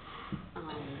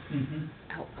 Mhm.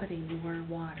 outputting more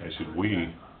water. I should on we.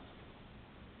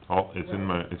 It's in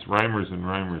my, it's Reimers and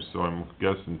Reimers, so I'm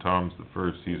guessing Tom's the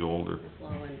first, he's older. the flow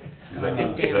and-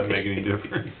 Does that make any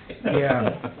difference?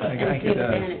 Yeah, I think it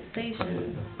does.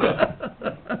 Annexation.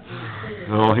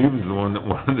 No, he was the one that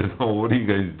wanted to know, what are you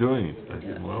guys doing? I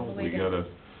said, well, we gotta,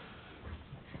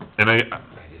 and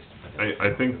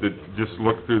I think that, just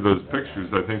look through those pictures,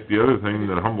 I think the other thing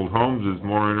that Humboldt Homes is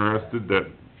more interested,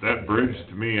 that bridge,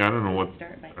 to me, I don't know what,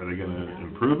 are they gonna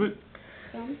improve it?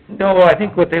 No, I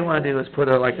think what they wanna do is put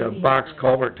like a box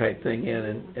culvert type thing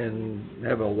in and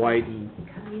have a widened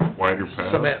Wider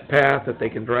path? cement path that they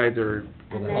can drive their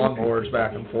lawnmowers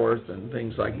back and forth and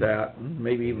things like that, and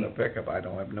maybe even a pickup, I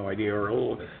have no idea, or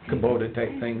little Kubota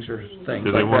type things or things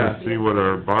Do they like wanna that. see what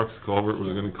our box culvert was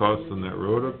gonna cost on that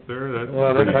road up there? That's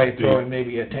Well, they're pretty probably steep. throwing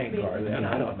maybe a tank car then,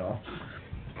 I don't know.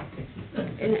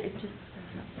 And it just.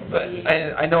 But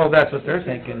I know that's what they're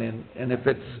thinking, and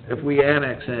if we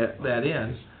annex that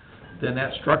in, then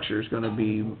that structure's gonna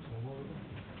be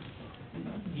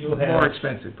You'll have. more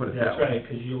expensive, put it that That's way. right,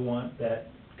 'cause you'll want that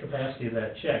capacity of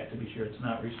that check to be sure it's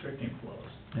not restricting flows.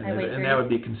 And that would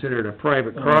be considered a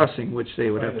private crossing, which they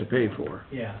would have to pay for.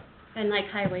 Yeah. And like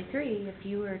Highway 3, if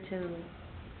you were to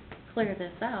clear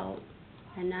this out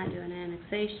and not do an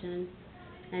annexation,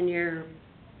 and you're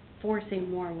forcing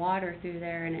more water through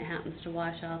there and it happens to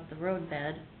wash out the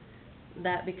roadbed,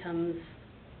 that becomes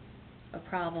a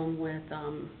problem with,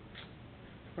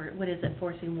 what is it,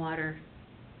 forcing water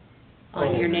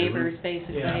on your neighbors,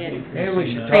 basically, Yeah. and Maybe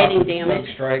we should creating talk damage.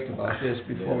 with Strike about this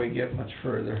before we get much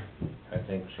further. I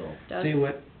think so.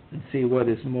 See what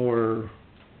is more,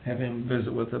 have him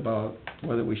visit with about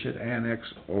whether we should annex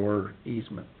or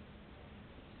easement.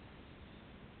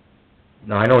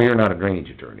 Now, I know you're not a drainage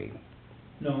attorney.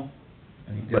 No,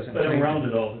 And he but doesn't I'm think- around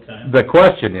it all the time. The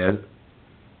question is,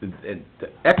 to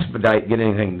expedite getting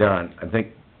anything done, I think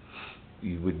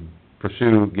you would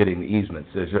pursue getting the easements.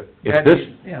 If this,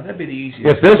 Yeah, that'd be the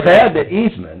easiest. if this had the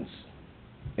easements,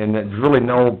 and there's really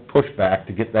no pushback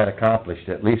to get that accomplished,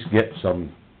 at least get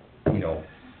some,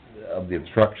 of the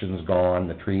obstructions gone,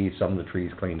 the trees, some of the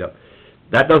trees cleaned up,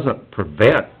 that doesn't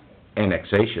prevent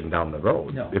annexation down the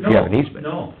road. No. If you have an easement.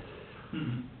 No,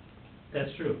 mm-mm.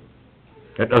 That's true.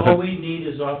 That All doesn't, we need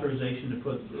is authorization to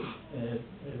put a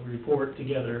report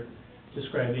together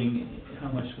describing how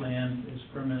much land is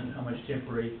permanent, how much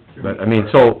temporary. but, I mean,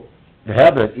 so, to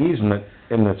have an easement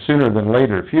in the sooner than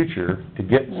later future to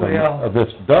get some Well- of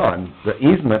this done, the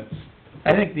easements,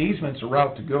 I think the easement's a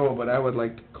route to go, but I would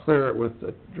like to clear it with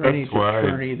the drainage That's why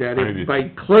attorney, that I if, did- by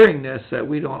clearing this, that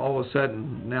we don't all of a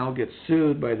sudden now get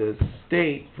sued by the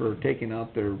state for taking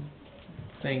out their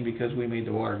thing because we made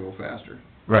the water go faster.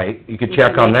 right, you could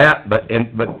check on that, but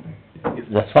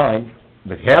that's fine,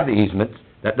 but you have the easements,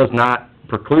 that does not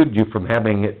preclude you from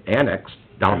having it annexed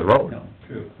down the road. No.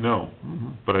 True. No,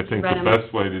 Mhm. but I think Right, the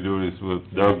best way to do it is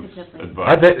with Doug's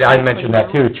advice. I mentioned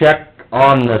that too, check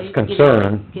on this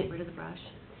concern. Get rid of the brush,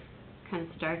 kind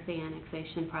of start the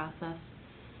annexation process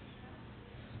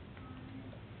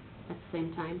at the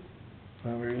same time.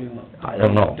 Well, we really I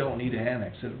don't know. Don't need to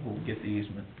annex it, we'll get the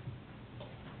easement.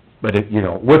 But if,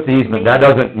 with the easement, that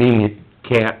doesn't mean it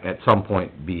can't at some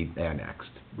point be annexed.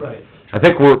 Right. I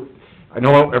think I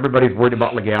know everybody's worried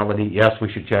about legality, yes,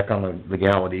 we should check on the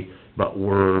legality, but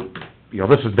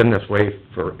this has been this way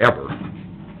forever.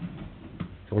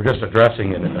 So we're just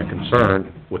addressing a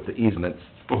concern with the easements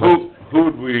Well,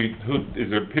 is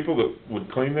there people that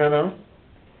would clean that out?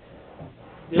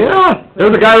 Yeah,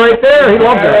 there's a guy right there, he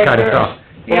loves that kind of stuff.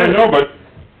 Well, I know, but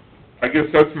I guess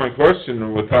that's my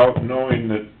question, without knowing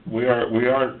that we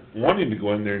aren't wanting to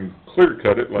go in there and clear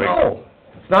cut it like... No,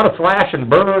 it's not a slash and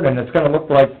burn, and it's gonna look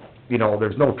like, you know,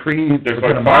 there's no trees There's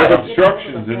within a like 5 mile.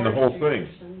 obstructions in the whole thing,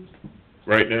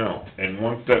 right now, and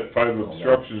once that 5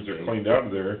 obstructions are cleaned out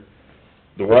of there,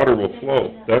 the water will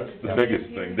flow, that's the biggest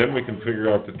thing, then we can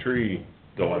figure out the tree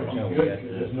dilemma.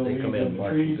 There's no They leaves come in on and the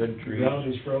mark trees, good the trees,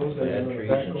 ground is froze, they bad have a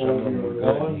trees, and some backhoe of them over are your good,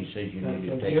 lawn. and he says you need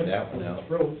to That's take it, that one it's out,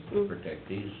 froze. protect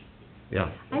these. Yeah.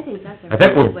 I think that's I a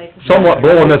think really good way we're to... somewhat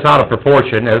blowing this out of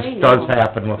proportion, as I know. does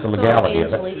happen with the legality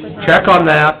of Angelique it. was Check on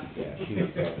that. Yeah, she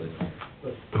was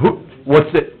probably...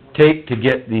 What's it take to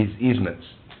get these easements?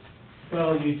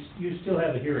 Well, you still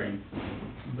have a hearing,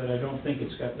 but I don't think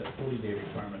it's got the 40-day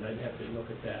requirement. I'd have to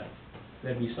look at that.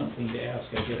 That'd be something to ask,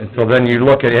 I guess. And so then you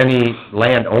look at any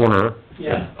landowner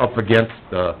Yeah, up against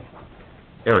the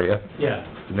area, yeah,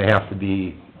 and they have to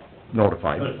be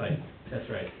notified. notified, that's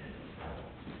right.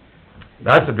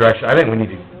 That's the direction, I think we need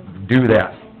to do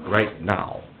that right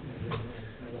now.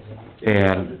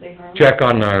 And check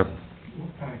on our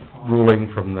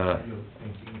ruling from the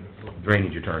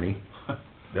drainage attorney.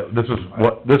 This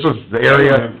is the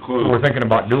area I don't have a clue. we're thinking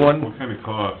about doing. What kind of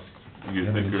cost do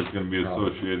you think there's gonna be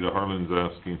associated, Harlan's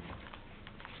asking?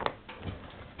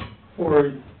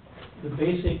 For the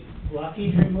basic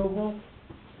blockage removal,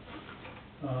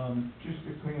 Just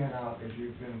to clean it out as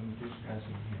you've been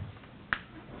discussing here.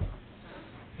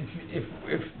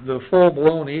 If the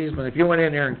full-blown easement, if you went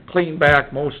in there and cleaned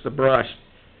back most of the brush,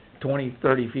 20,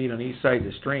 30 feet on each side of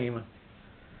the stream,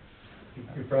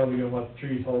 You're probably gonna want the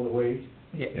trees hauled away.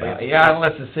 yeah,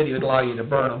 unless the city would allow you to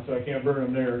burn them. So I can't burn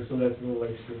them there, so that's a little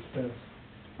extra expense.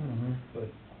 But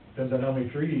depends on how many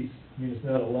trees. I mean, it's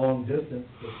not a long distance,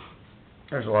 but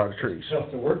There's a lot of trees. it's tough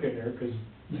to work in there, 'cause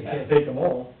you can't take them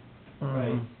all.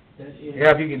 right. Yeah,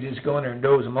 if you could just go in there and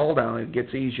doze them all down, it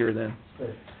gets easier then.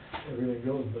 But everything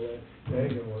goes, but that ain't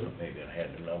gonna work. Maybe I had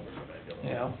the number, but I don't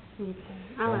know. Okay,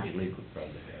 I'll ask. Angelique would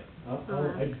probably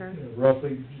have, I'd, ask her.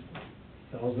 roughly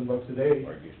 $1,000 a day.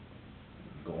 or just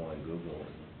go on Google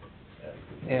and have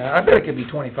a good... Yeah, I bet it could be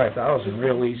 25,000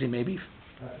 real easy, maybe.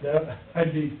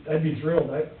 I'd be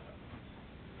thrilled.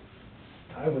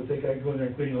 I would think I'd go in there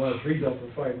and clean a lot of trees up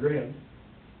for $5,000,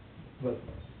 but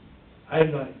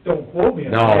I'm not, don't quote me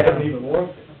on No. that, I haven't even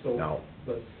looked, so. No.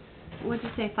 But, What'd you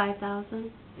say,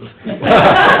 5,000? Well,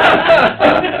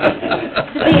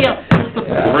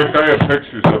 Rick, I have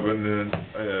pictures of it, and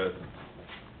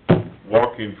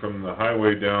walking from the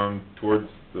highway down towards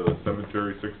the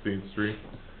cemetery, 16th Street,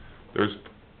 there's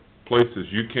places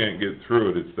you can't get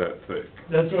through it, it's that thick.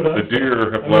 that's what I'm The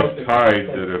deer have I'm left to, hide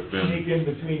like, that have Sneak been in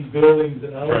between buildings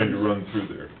and houses. trying to run through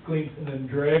there. Clean, and then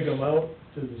drag them out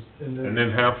to the, And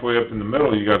then halfway up in the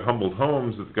middle, you got Humboldt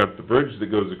Homes, that's got the bridge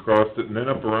that goes across it, and then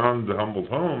up around the Humboldt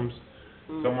Homes,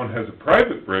 someone has a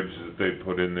private bridge that they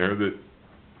put in there that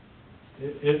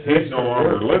it's he's no extra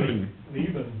longer work living.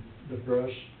 leaving the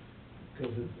brush, 'cause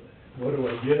what do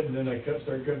I get? And then I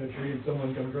start cutting a tree, and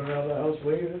someone comes running out of the house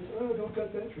waving, it's, oh, don't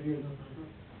cut that tree.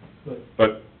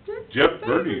 But Jeff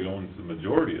Verdi owns the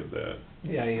majority of that.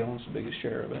 Yeah, he owns the biggest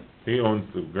share of it. He owns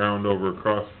the ground over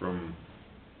across from,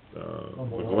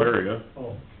 Valeria,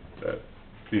 Oh, that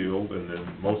field, and then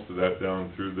most of that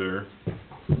down through there.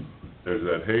 There's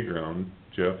that hay ground,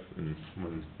 Jeff, and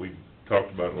when we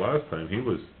talked about it last time, he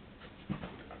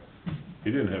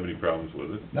didn't have any problems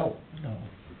with it. No.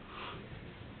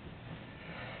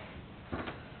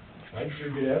 I'd sure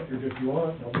get after it if you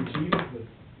want, I'll be cheap, but.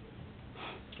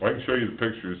 Well, I can show you the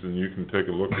pictures, and you can take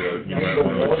a look at it, and you might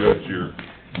wanna judge your...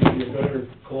 Maybe a better,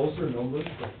 closer number,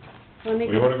 but Let me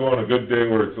We wanna go on a good day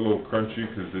where it's a little crunchy,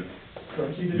 'cause it's,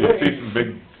 crunchy you'll see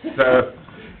today. some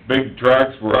big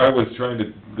tracks where I was trying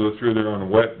to go through there on a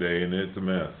wet day, and it's a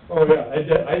mess. Oh, yeah,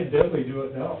 I'd definitely do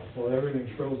it now, while everything's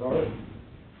froze hard.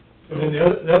 And then the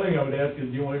other thing I would ask is,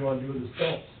 do you only wanna do with the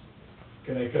stumps?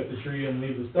 Can I cut the tree and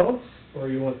leave the stumps, or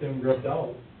you want them grubbed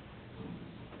out?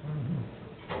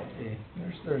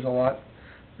 There's a lot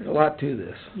to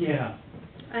this. Yeah,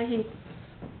 I think,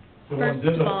 The ones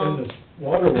First of all- in the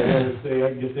water well, I would say I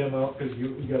can get them out, 'cause you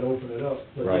gotta open it up.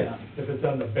 But Right. if it's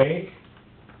on the bank,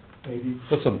 maybe,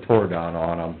 Put some pour down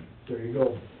on them. there you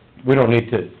go. We don't need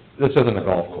to, this isn't a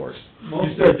golf course.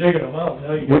 You start digging them out,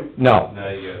 now you get. No, Now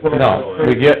you got... no,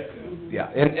 we get, yeah,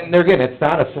 and there again, it's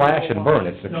not a slash and burn,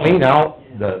 it's to clean out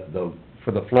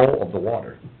for the flow of the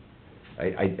water.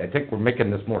 I think we're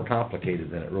making this more complicated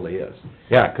than it really is.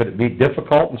 Yeah, could it be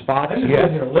difficult in spots? I'm just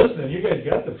sitting Yes. here listening, you guys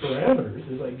got the parameters,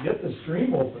 it's like, get the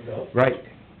stream opened up. Right,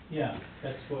 Yeah,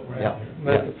 that's what we're Yeah, after.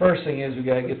 but the first thing is we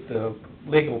gotta get the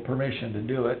legal permission to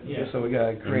do it, Yeah. so we gotta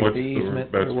And create what's the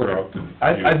easement. best or what- route to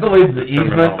I use? believe the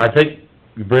Determine easement, how- I think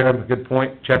you bring up a good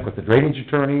point, check with the drainage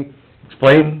attorney,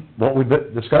 explain what we've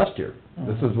discussed here.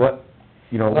 This is what,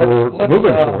 you know, we're Let's,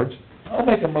 moving towards. I'll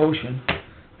make a motion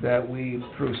that we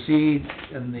proceed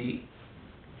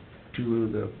to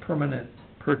the permanent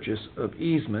purchase of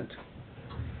easement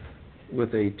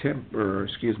with a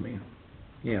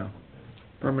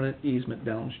permanent easement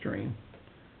downstream.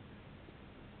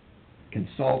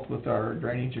 Consult with our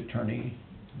drainage attorney,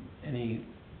 any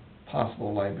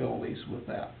possible liabilities with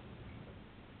that.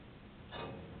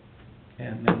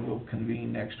 And then we'll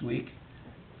convene next week,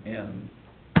 and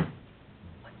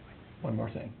one more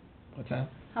thing. What's that?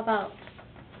 How about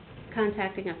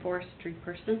contacting a forestry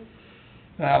person?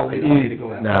 No, we don't need to go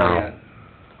that No. far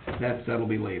yet. That'll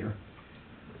be later.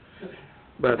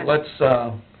 But let's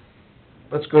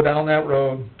go down that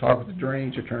road, talk with the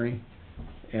drainage attorney,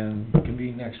 and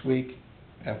convene next week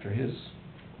after his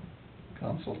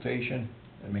consultation,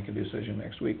 and make a decision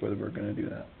next week whether we're gonna do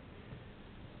that.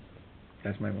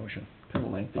 That's my motion. Kind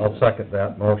of lengthy. I'll second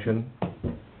that motion. I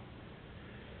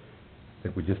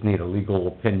think we just need a legal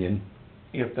opinion.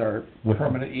 If our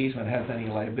permanent easement has any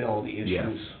liability Yes.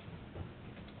 issues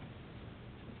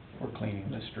for cleaning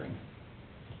this stream.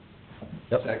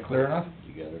 Yep. Is that clear enough?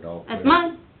 You got it all That's clear?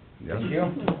 mine. Thank you. All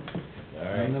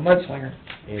I'm the right, mudslinger.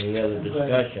 any other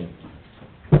discussion?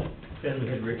 Then we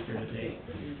had Rick here today.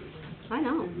 I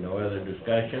know. No other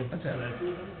discussion? Let's have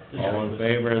it. All in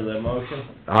favor of the motion?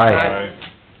 Aye.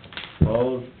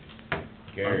 Opposed? I'm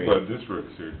Carried. glad this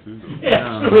Rick's here too.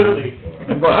 Absolutely.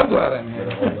 I'm glad I'm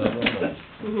Better hold here. that one.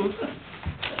 Mhm.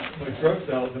 My truck's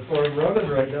out before I'm running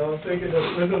right now, I'm thinking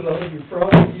that window's out,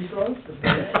 defrosted.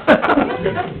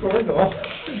 Get some corn off.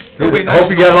 I hope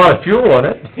you got a lot of fuel on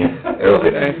it. It'll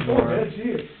be nice Oh, tomorrow. man,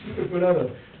 gee, you could put out a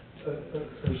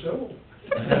shovel.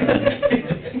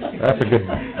 That's a good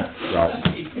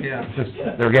route. Yeah. Just,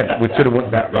 there again, we should've went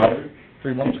that route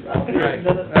 3 months ago. Right.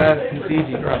 It's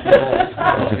easy, drop the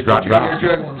ball. Just drop. You're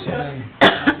juggling something.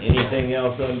 Anything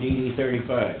else on DD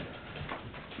 35?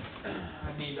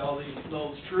 I need all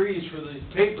those trees for the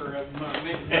paper, I'm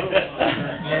making notes on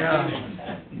there.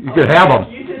 Yeah. You could have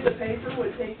them. You said the paper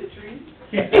would take the trees?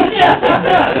 Hey,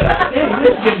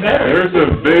 this is getting better. There's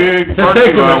a big Just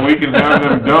take parking 'em. lot, we can have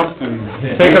them dumped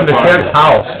and... Take them to Kent's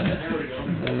house.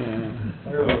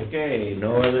 There we go. Okay,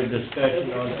 no other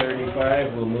discussion on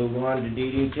 35, we'll move on to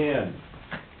DD 10.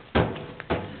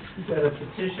 Got a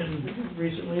petition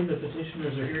recently, the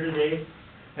petitioners are here today.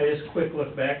 I just quick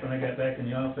look back when I got back in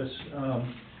the office.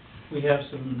 We have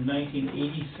some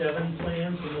 1987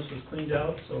 plans when this was cleaned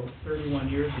out, so 31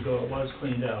 years ago it was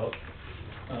cleaned out.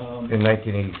 In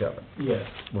 1987. Yes,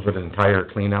 Was it an entire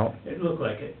clean out? it looked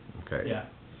like it. Okay. Yeah,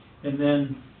 and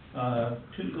then,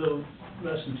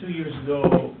 less than 2 years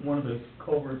ago, one of the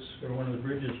culverts, or one of the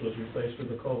bridges was replaced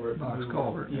with a culvert. Box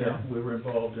culvert, yeah. Yeah, we were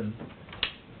involved in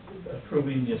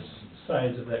approving the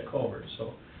size of that culvert,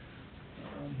 so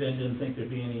Ben didn't think there'd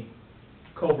be any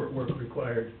culvert work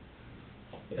required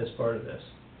as part of this,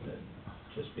 that'd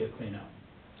just be a clean out.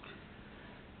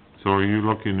 So are you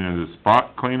looking at a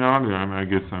spot clean out, or I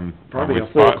guess I'm... Probably a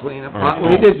with full spot- cleanup. or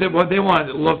Well, what they wanted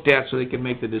it looked at so they could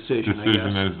make the decision, I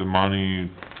Decision guess. as the money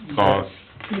cost,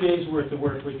 2 days' worth of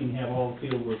work, we can have all the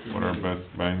field work. we what our need. best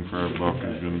bang for our buck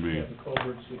is gonna We be. have the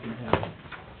culverts, we can have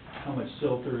how much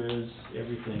silt there is,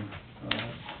 everything.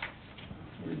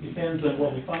 It depends on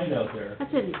what we find out there.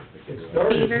 That's in, It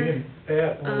started Peter, being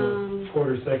Pat on um, the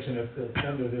quarter section at the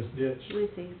end of this ditch. let me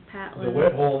see, Pat The Lynn.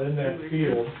 wet hole in that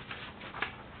field,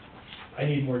 I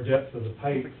need more depth of the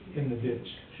pipe in the ditch.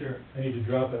 Sure. I need to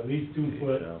drop at least 2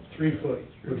 foot, 3 foot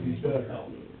would be better.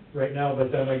 Right now, by the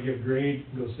time I give grade,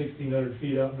 go 1,600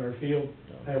 feet out in our field,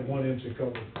 I have 1 inch of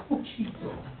cover. Oh, gee.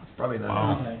 Probably not.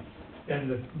 Wow. Okay.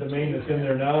 And the main that's in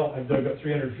there now, I've dug up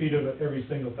 300 feet of it, every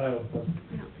single tile.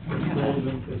 It's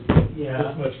frozen, it's Yeah.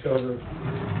 this much cover.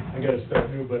 I gotta start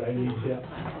new, but I need depth.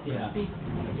 Yeah,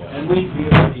 and we'd be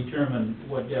able to determine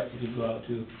what depth we could go out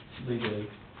to legally.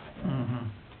 Mhm.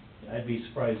 I'd be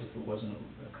surprised if it wasn't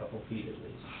a couple feet at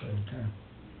least.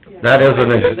 Okay. That is an,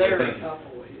 They're a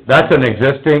couple ways. that's an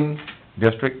existing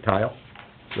district tile.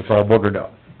 It's all boogered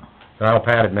up. And I know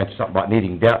Pat had mentioned something about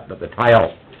needing depth, but the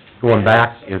tile going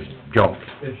back is junk.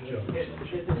 It's junk. It's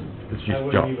I just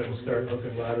wouldn't junk. even start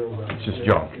looking lateral down. It's just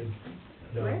junk.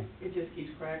 It's done. It just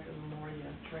keeps cracking the more you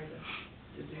try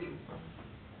to do.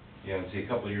 Yeah, and see, a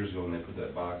couple of years ago when they put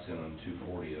that box in on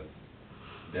 240th,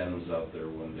 Ben was out there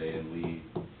one day and we,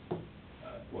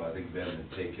 well, I think Ben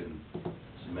had taken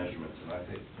some measurements, and I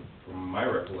think, from my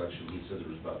recollection, he said there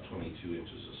was about 22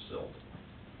 inches of silt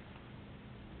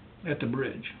At the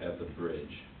bridge. at the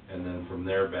bridge. And then from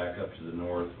there back up to the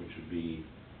north, which would be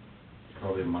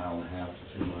probably 1.5 miles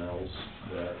to 2 miles,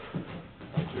 that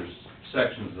there's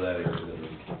sections of that area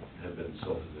that have been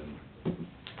silted in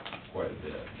quite a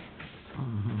bit.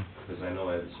 Because I know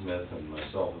Ed Smith and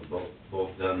myself have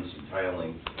both done some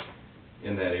tiling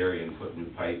in that area and put new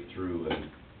pipe through, and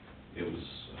it was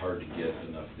hard to get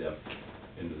enough depth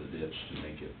into the ditch to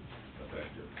make it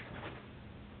effective.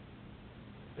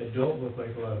 It don't look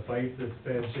like a lot of pipe that's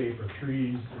bad shape or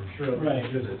trees or shrubs. Right.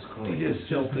 It's just, It's clean. Just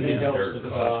silted it in. helps the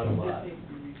bottom a lot.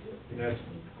 And that's,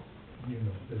 you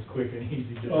know, it's quick and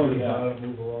easy, just Oh, move yeah. bottom,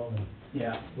 move along, and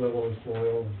Yeah. level and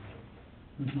spoil,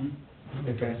 Mhm.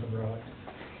 and pick up some rock.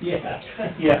 Yeah,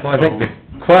 yeah. Well, I think the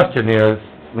question is,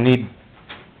 we need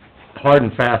hard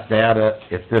and fast data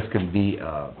if this can be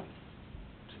a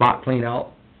spot clean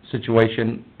out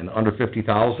situation and under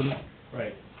 50,000,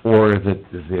 Right, or is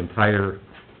the entire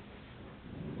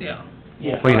Yeah.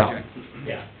 yeah. clean out?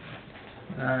 Yeah.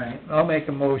 All right, I'll make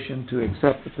a motion to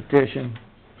accept the petition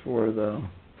for the,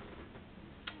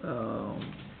 I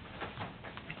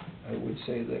would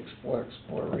say the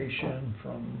exploration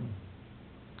from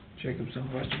Jacobson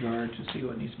Westergaard to see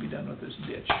what needs to be done with this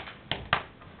ditch.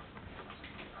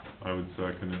 I would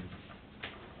second it.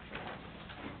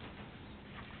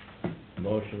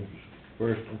 Motion's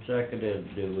first and seconded,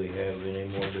 do we have any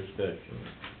more discussion?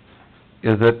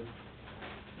 Is it,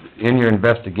 in your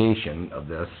investigation of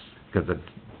this, because the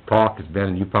talk has been,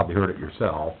 and you probably heard it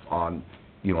yourself, on,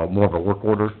 you know, more of a work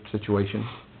order situation?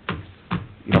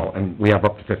 You know, and we have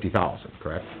up to 50,000,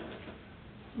 correct,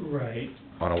 Right,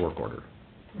 on a work order?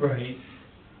 right.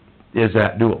 Is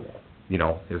that doable? You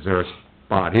know, is there a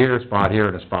spot here,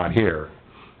 and a spot here?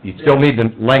 You still need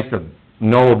the length of,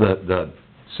 know the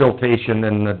siltation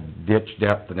and the ditch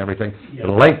depth and everything, Yeah.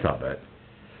 the length of it.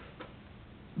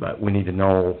 But we need to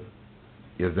know,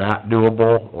 is that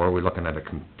doable, or are we looking at an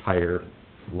entire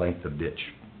length of ditch?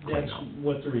 That's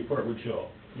what the report would show.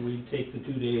 We'd take the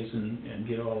 2 days and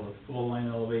get all the flow line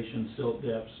elevations, silt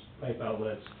depths, pipe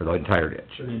outlets For the entire ditch?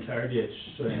 for the entire ditch.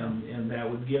 So, and that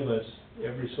would give us,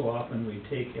 every so often, we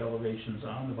take elevations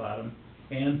on the bottom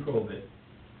and probe it.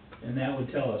 And that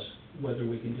would tell us whether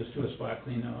we can just do a spot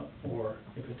clean out, or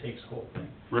if it takes the whole thing.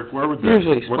 Rick, where would that,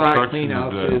 Usually what spot section clean is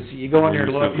out that? is, you go in there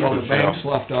to Where look, you well, said the it was bank's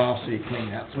shallow? left off, so you clean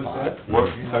that spot.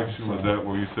 What You know, section was so- that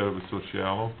where you said it was so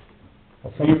shallow?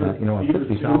 Well, sometimes, you know, at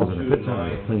 50,000, if it's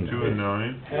on a clean. 2 and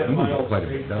 9? Half You can mile get quite a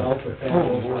straight bit done. south of that.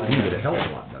 Oh, You can get a hell of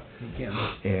a lot done. You can.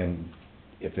 And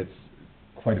if it's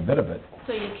quite a bit of it,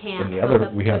 So you can't and the hook other,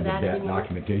 up we to have the that anymore?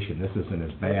 documentation, this isn't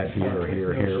as bad here, or here,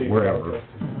 or No here, shape wherever.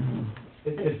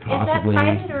 It's Possibly,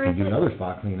 private, or we is do it- another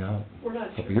spot clean out We're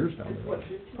not a couple years down the It's road. what,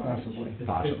 15? Possibly.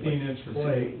 Possibly. 15-inch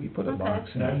clay, We put a Okay. box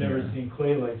in and I've never here. seen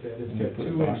clay like that, it's And we got put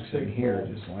a 2 box inch in thick here walls.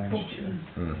 just last year.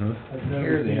 Mm-hmm. I've never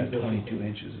Here they seen had this. 22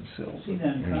 inches of silt. See,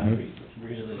 then concrete was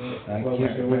really thick. I Well,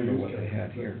 can't we remember used what to. they had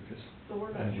here, 'cause So we're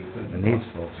not then we sure. couldn't. And these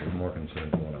folks are more concerned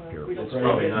going up here. We don't- It's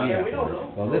probably not. Yeah, we don't know.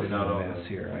 Well, this is Not a all mess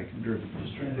the- here, I can,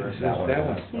 Right. that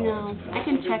one's. No, I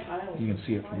can check You can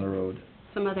see it from the road.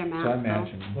 some other So I maps, though.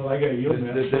 imagine, Well, I got a yield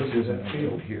map. this showing you isn't that a field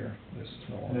field. here, this is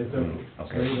no And I longer. took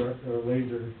Okay. radar, or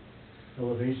laser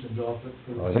elevations off it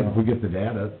for the. Well, I think if we get the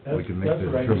data, we can make the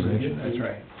That's- that's right. determination. That's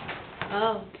right.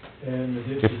 Oh, And the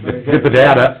ditch Get- is right get the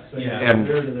there. data, So you Yeah. and-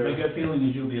 compare to their- My gut feeling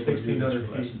is you'll be able to do this 1,600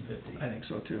 for less feet. than 50. I think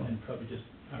so too. And probably just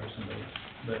hire somebody,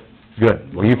 but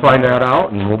Good, well, you find that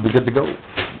out, and we'll be good to go.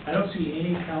 I don't see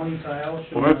any county tile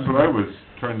showing. Well, that's what I was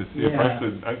trying to see, if Yeah.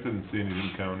 I couldn't see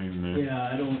anything county in there. Yeah,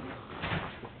 I don't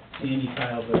see any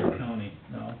tiles that are county,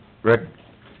 no. Rick,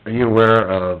 are you aware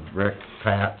of Rick,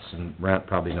 Pat's, and Brent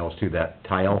probably knows too, that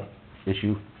tile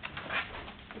issue?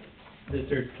 That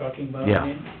they're talking about Yeah.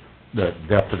 again? The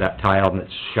depth of that tile and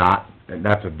it's shot, and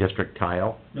that's a district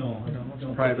tile? No, I No, don't. it's a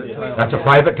think private it is. tile. That's a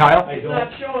private tile? I It's don't, not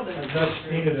showing that. I've not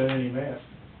seen it on any map.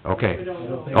 Okay, We don't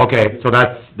know. okay, so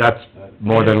that's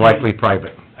more than likely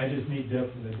private. I just need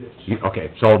depth in the ditch. Okay,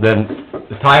 so then,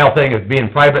 the tile thing is being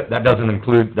private, that doesn't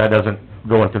include, that doesn't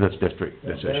go into this district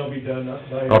That'll decision? be done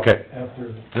by. Okay.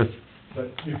 After, Just, but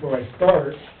before I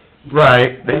start,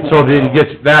 right, so then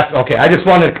gets, that's, okay, I just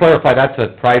wanted to clarify, that's a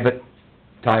private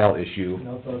tile issue. and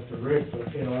I'll talk to Rick,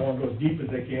 but, you know, I wanna go as deep as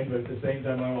I can, but at the same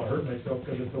time, I don't wanna hurt myself,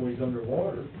 'cause it's always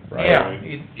underwater.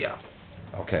 Right. Yeah.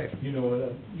 Okay, You know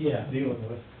what Yeah. I'm dealing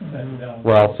with. That's down.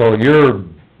 well, so your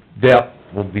depth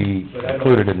will be But I don't-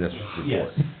 included in this Yes,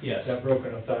 report? yes. That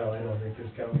broken up tile, I don't think this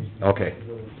county's. Okay.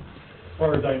 As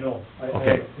far as I know, I Okay.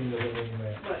 haven't seen it in any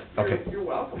map. But Okay. you're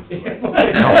welcome.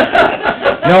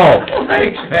 No.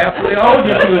 Thanks, Pat, we I'll all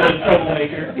just do it as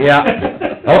troublemaker.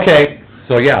 Yeah, okay,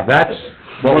 so yeah, that's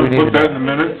what we need to Put that in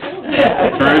know. the minutes, Yeah.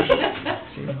 Trish?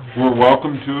 We're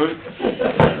welcome to it.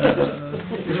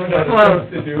 You don't have Well-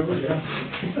 things to do, yeah.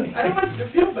 I don't want you to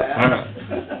feel bad.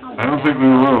 I don't think we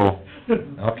will.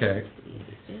 Okay.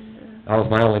 That was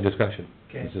my only discussion.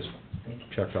 Okay. Was just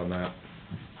checked on that.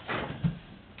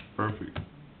 Perfect.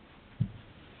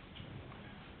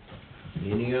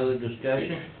 Any other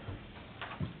discussion?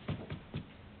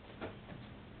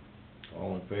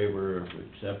 All in favor of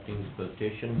accepting the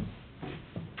petition?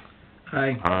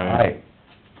 Aye. Aye.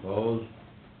 Opposed?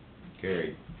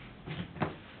 Carried.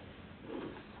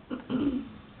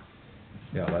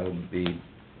 Yeah, that would be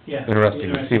Yeah.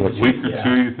 interesting to see what Week or Yeah.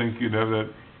 two, you think you'd have that?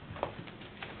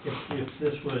 If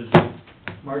this was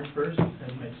March first, I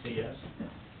might say yes,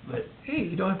 but. Hey,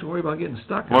 you don't have to worry about getting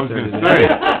stuck Well, I up was there gonna today.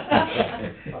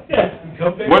 Yeah,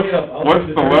 come pick What's, me up. I'll what's do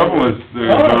the dirty level, work. is there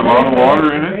a lot of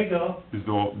water in There you it? go. Is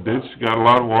the ditch got a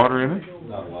lot of water in it?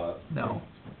 Not a lot. No.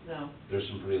 No. There's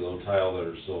some pretty low tile that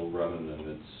are still running, and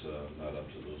it's, not up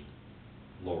to those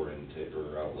lower intake,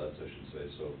 or outlets, I should say,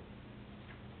 so.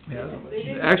 Yeah,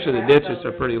 actually, the ditches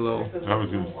are pretty low. I was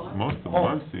gonna, most of them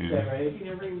I've seen. Is that right? He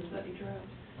never even set any traps.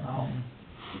 Wow.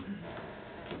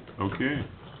 Okay.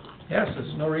 Yes,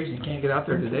 there's no reason you can't get out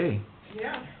there today.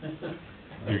 Yeah.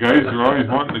 You guys are always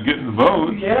wanting to get in the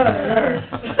boat. Yeah,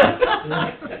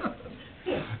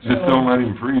 Just don't let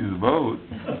him freeze the boat.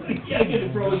 Yeah, get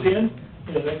it froze in,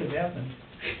 yeah, that could happen.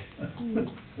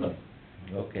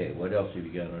 Okay, what else have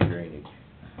you got on drainage?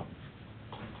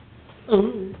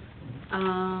 Ooh,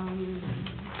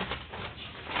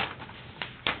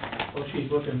 Well,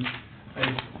 she's looking,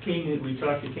 we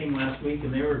talked to King last week,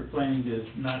 and they were planning to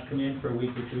not come in for a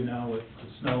week or two now with the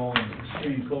snow and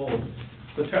extreme cold,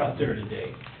 but they're out there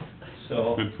today,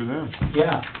 so, Good for them.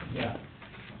 yeah.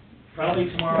 Probably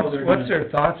tomorrow they're What's gonna, their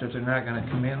thoughts if they're not gonna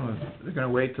come in with, they're gonna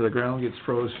wait till the ground gets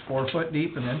froze 4 foot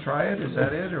deep and then try it? Is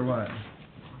that it, or what?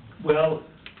 well,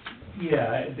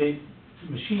 yeah,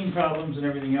 machine problems and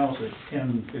everything else at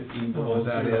 10, 15 Oh, below is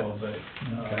that zero, it? but,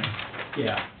 Okay.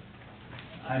 yeah.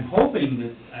 I'm hoping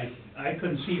that, I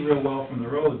couldn't see real well from the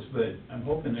roads, but I'm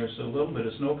hoping there's a little bit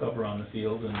of snow cover on the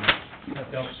field, and that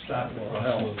helps stop the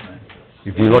frost movement.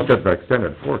 If you looked at the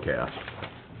extended forecast,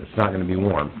 it's not gonna be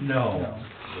warm. No,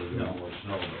 There's No. more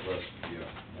snow, but less,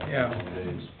 Yeah. more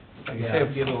days. Like I say, if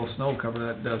you get a little snow cover,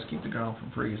 that does keep the ground from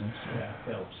freezing. yeah,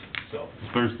 helps, so.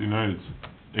 Thursday night, it's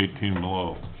 18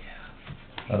 below.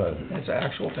 It's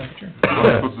actual temperature.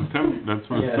 That's what the that's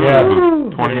what it Yeah. says, Yeah.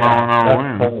 with 20 mile an hour That's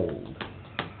wind. cold.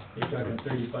 You're talking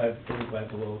 35, 45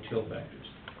 below chill factors.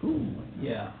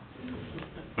 Yeah.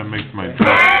 That makes my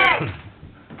job.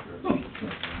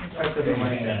 I couldn't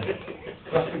mind that.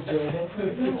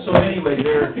 So anyway,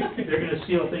 they're gonna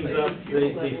seal things up,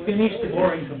 they finished the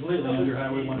boring completely under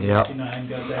Highway 169,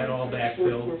 got that all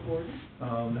backfilled.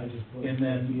 And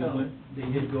then they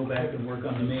did go back and work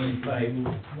on the main pipe,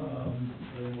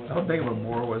 How big of a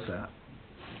bore was that?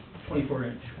 24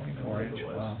 inch. 24 inch, it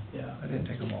was, wow. Yeah. I didn't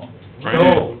take them all.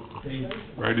 No, they,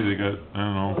 Friday, they got, I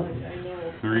don't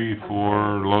know, 3,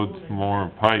 4 loads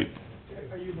more pipe,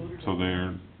 so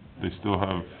they still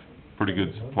have pretty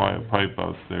good supply of pipe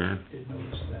out there. did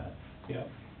notice that, yeah.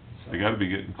 They gotta be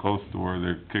getting close to where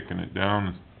they're kicking it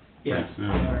down Yeah, pretty soon.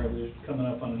 they're coming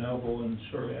up on an elbow and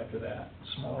shortly after that.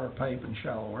 Smaller pipe and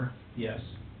shallower. Yes,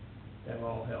 that'll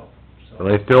all help, so. So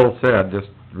they still said, just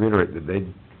to reiterate, that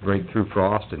they'd break through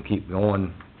frost and keep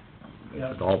going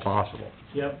Yep. if all possible.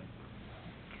 Yep.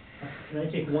 Can I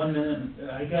take 1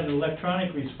 minute? I got an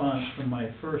electronic response from my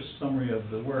first summary of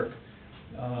the work.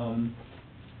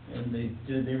 And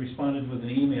they responded with an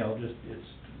email, it's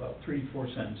about 3 to 4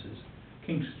 sentences.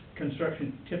 King's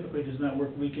Construction typically does not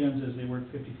work weekends as they work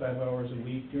 55 hours a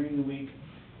week. During the week,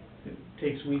 it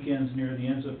takes weekends near the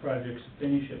ends of projects to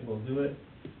finish it, we'll do it.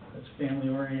 That's a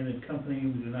family-oriented company,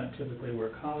 we do not typically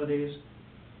work holidays.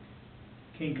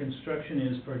 King Construction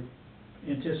is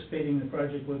anticipating the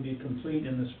project will be complete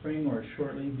in the spring or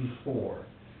shortly before.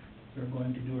 We're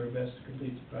going to do our best to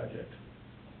complete the project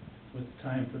with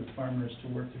time for the farmers to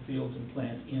work the fields and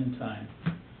plant in time.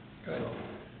 Good. So,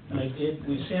 and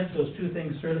we sent those 2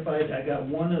 things certified. I got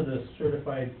one of the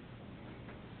certified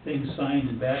things signed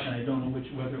and back, and I don't know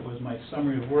whether it was my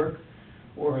summary of work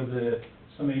or the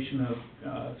summation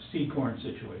of seed corn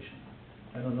situation.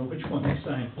 I don't know which one they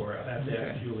signed for. I'll have to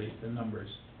ask Julie the numbers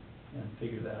and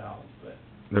figure that out, but.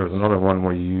 There was another one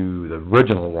where the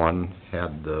original one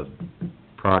had the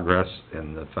progress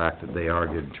and the fact that they are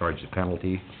getting charged a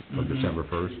penalty for Mhm. December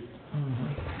 1st.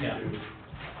 Yeah,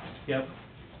 yep.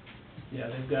 Yeah,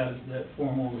 they've got that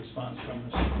formal response from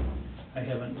us. I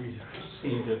haven't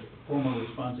received a formal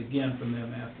response again from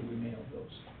them after we mailed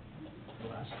those the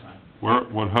last time.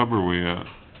 What hub are we at?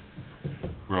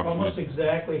 almost roughly?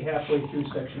 exactly halfway through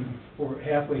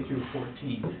halfway through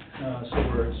 14. So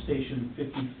we're at station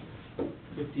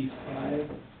 55,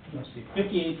 let's see,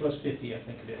 58 plus 50, I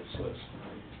think it is. So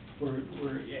we're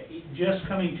just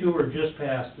coming to or just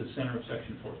past the center of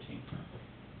section 14.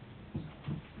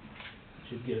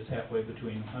 Should get us halfway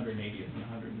between 180th and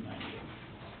 190th.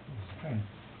 Okay.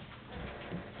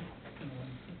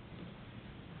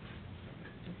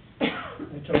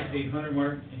 I talked to Dave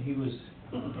Huntermark, and he was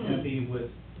happy with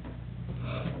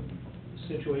the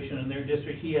situation in their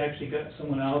district. He actually got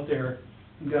someone out there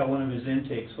and got one of his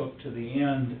intakes hooked to the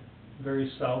end,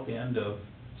 very south end of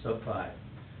sub 5.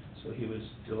 So he was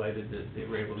delighted that they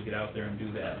were able to get out there and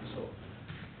do that, so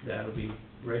that'll be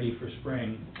ready for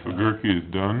spring. So Gerke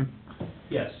is done?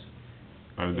 Yes.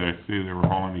 I see they were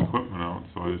hauling equipment out,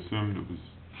 so I assumed it was,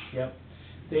 Yep.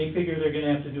 They figure they're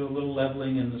gonna have to do a little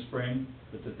leveling in the spring,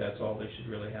 but that's all they should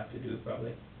really have to do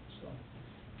probably. So,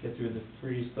 get through the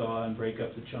freeze thaw and break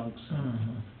up the chunks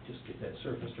and just get that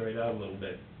surface dried out a little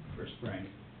bit for spring.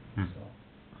 Hmm. So,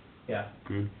 yeah.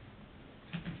 good.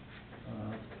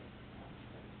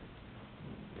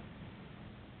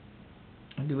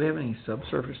 Do we have any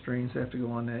subsurface drains that have to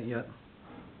go on that yet?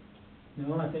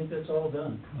 No, I think that's all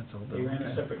done. That's all done, They ran a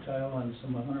okay. separate tile on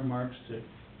some of Hunter Marks to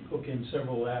hook in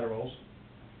several laterals.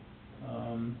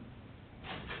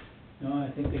 No,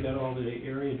 I think they got all the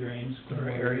area drains. Or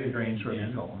area drains, whatever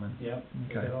you call them. Yep,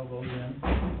 they Okay. got all those in,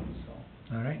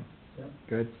 so, All right, yep.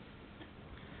 good.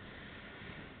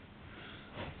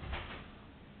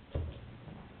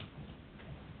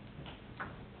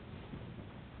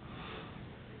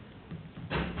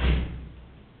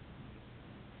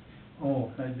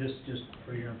 Oh, just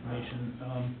for your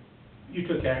information, you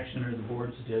took action, or the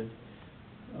boards did,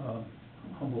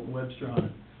 Humboldt and Webster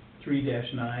on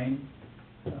 3-9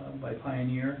 by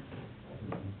Pioneer,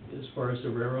 as far as the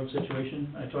railroad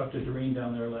situation. I talked to Doreen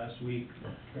down there last week,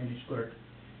 drainage clerk,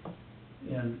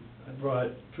 and I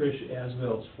brought Trish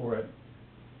Asvelds for it.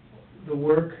 The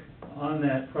work on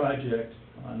that project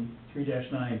on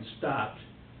 3-9 stopped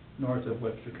north of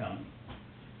Webster County.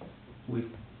 We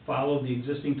followed the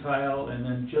existing tile, and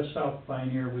then just south of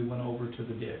Pioneer, we went over to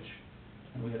the ditch,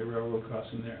 and we had a railroad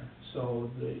crossing there.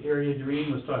 So the area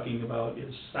Doreen was talking about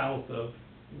is south of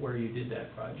where you did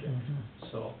that project.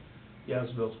 So the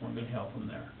Asvelds weren't gonna help them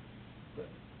there. But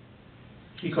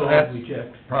she So called, that's we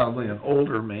checked. probably an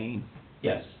older main.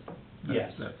 Yes,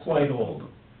 yes, That's quite old.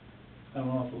 I don't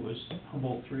know if it was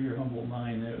Humboldt 3 or Humboldt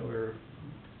 9, or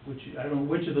I don't know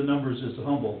which of the numbers is the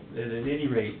Humboldt. At any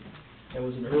rate, that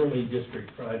was an early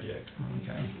district project.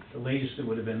 Okay. The latest it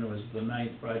would have been was the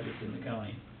 9th project in the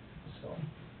county, so.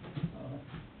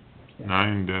 Yeah.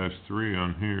 9-3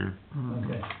 on here.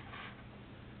 Okay.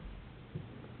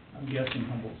 I'm guessing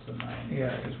Humboldt's the 9.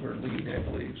 Yeah, because we're lead, I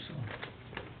believe, so.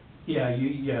 Yeah,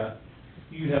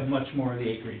 you'd have much more of the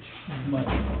acreage, much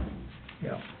more.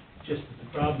 Yeah, Just that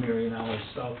the problem area now is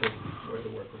south of where the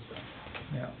work was done.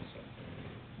 yeah.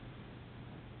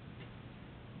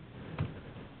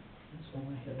 That's all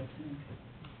I had, I think.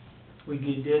 We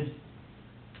did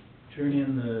turn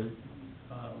in the,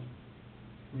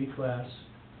 reclass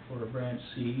for branch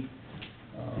C,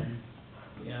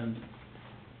 and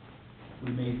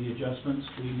we made the adjustments.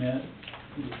 We met,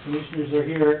 the commissioners are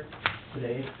here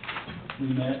today. We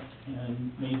met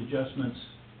and made adjustments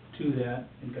to that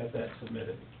and got that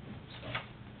submitted, so.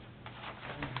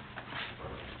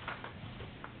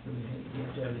 We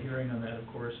have to have a hearing on that, of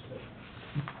course,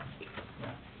 but,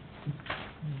 yeah.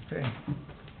 Okay.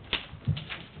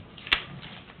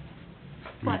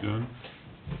 What? You done?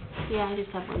 Yeah, I just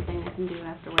have one thing I can do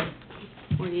afterwards.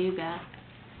 What do you got?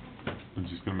 I'm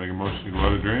just gonna make a motion to go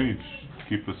out of drainage,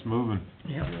 keep us moving.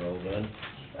 Yep. You're all done?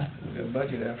 We got a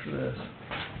budget after this.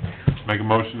 Make a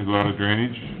motion to go out of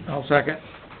drainage. I'll second.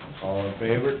 All in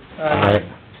favor?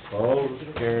 Aye.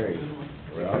 Opposed, carried.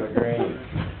 We're out of drainage.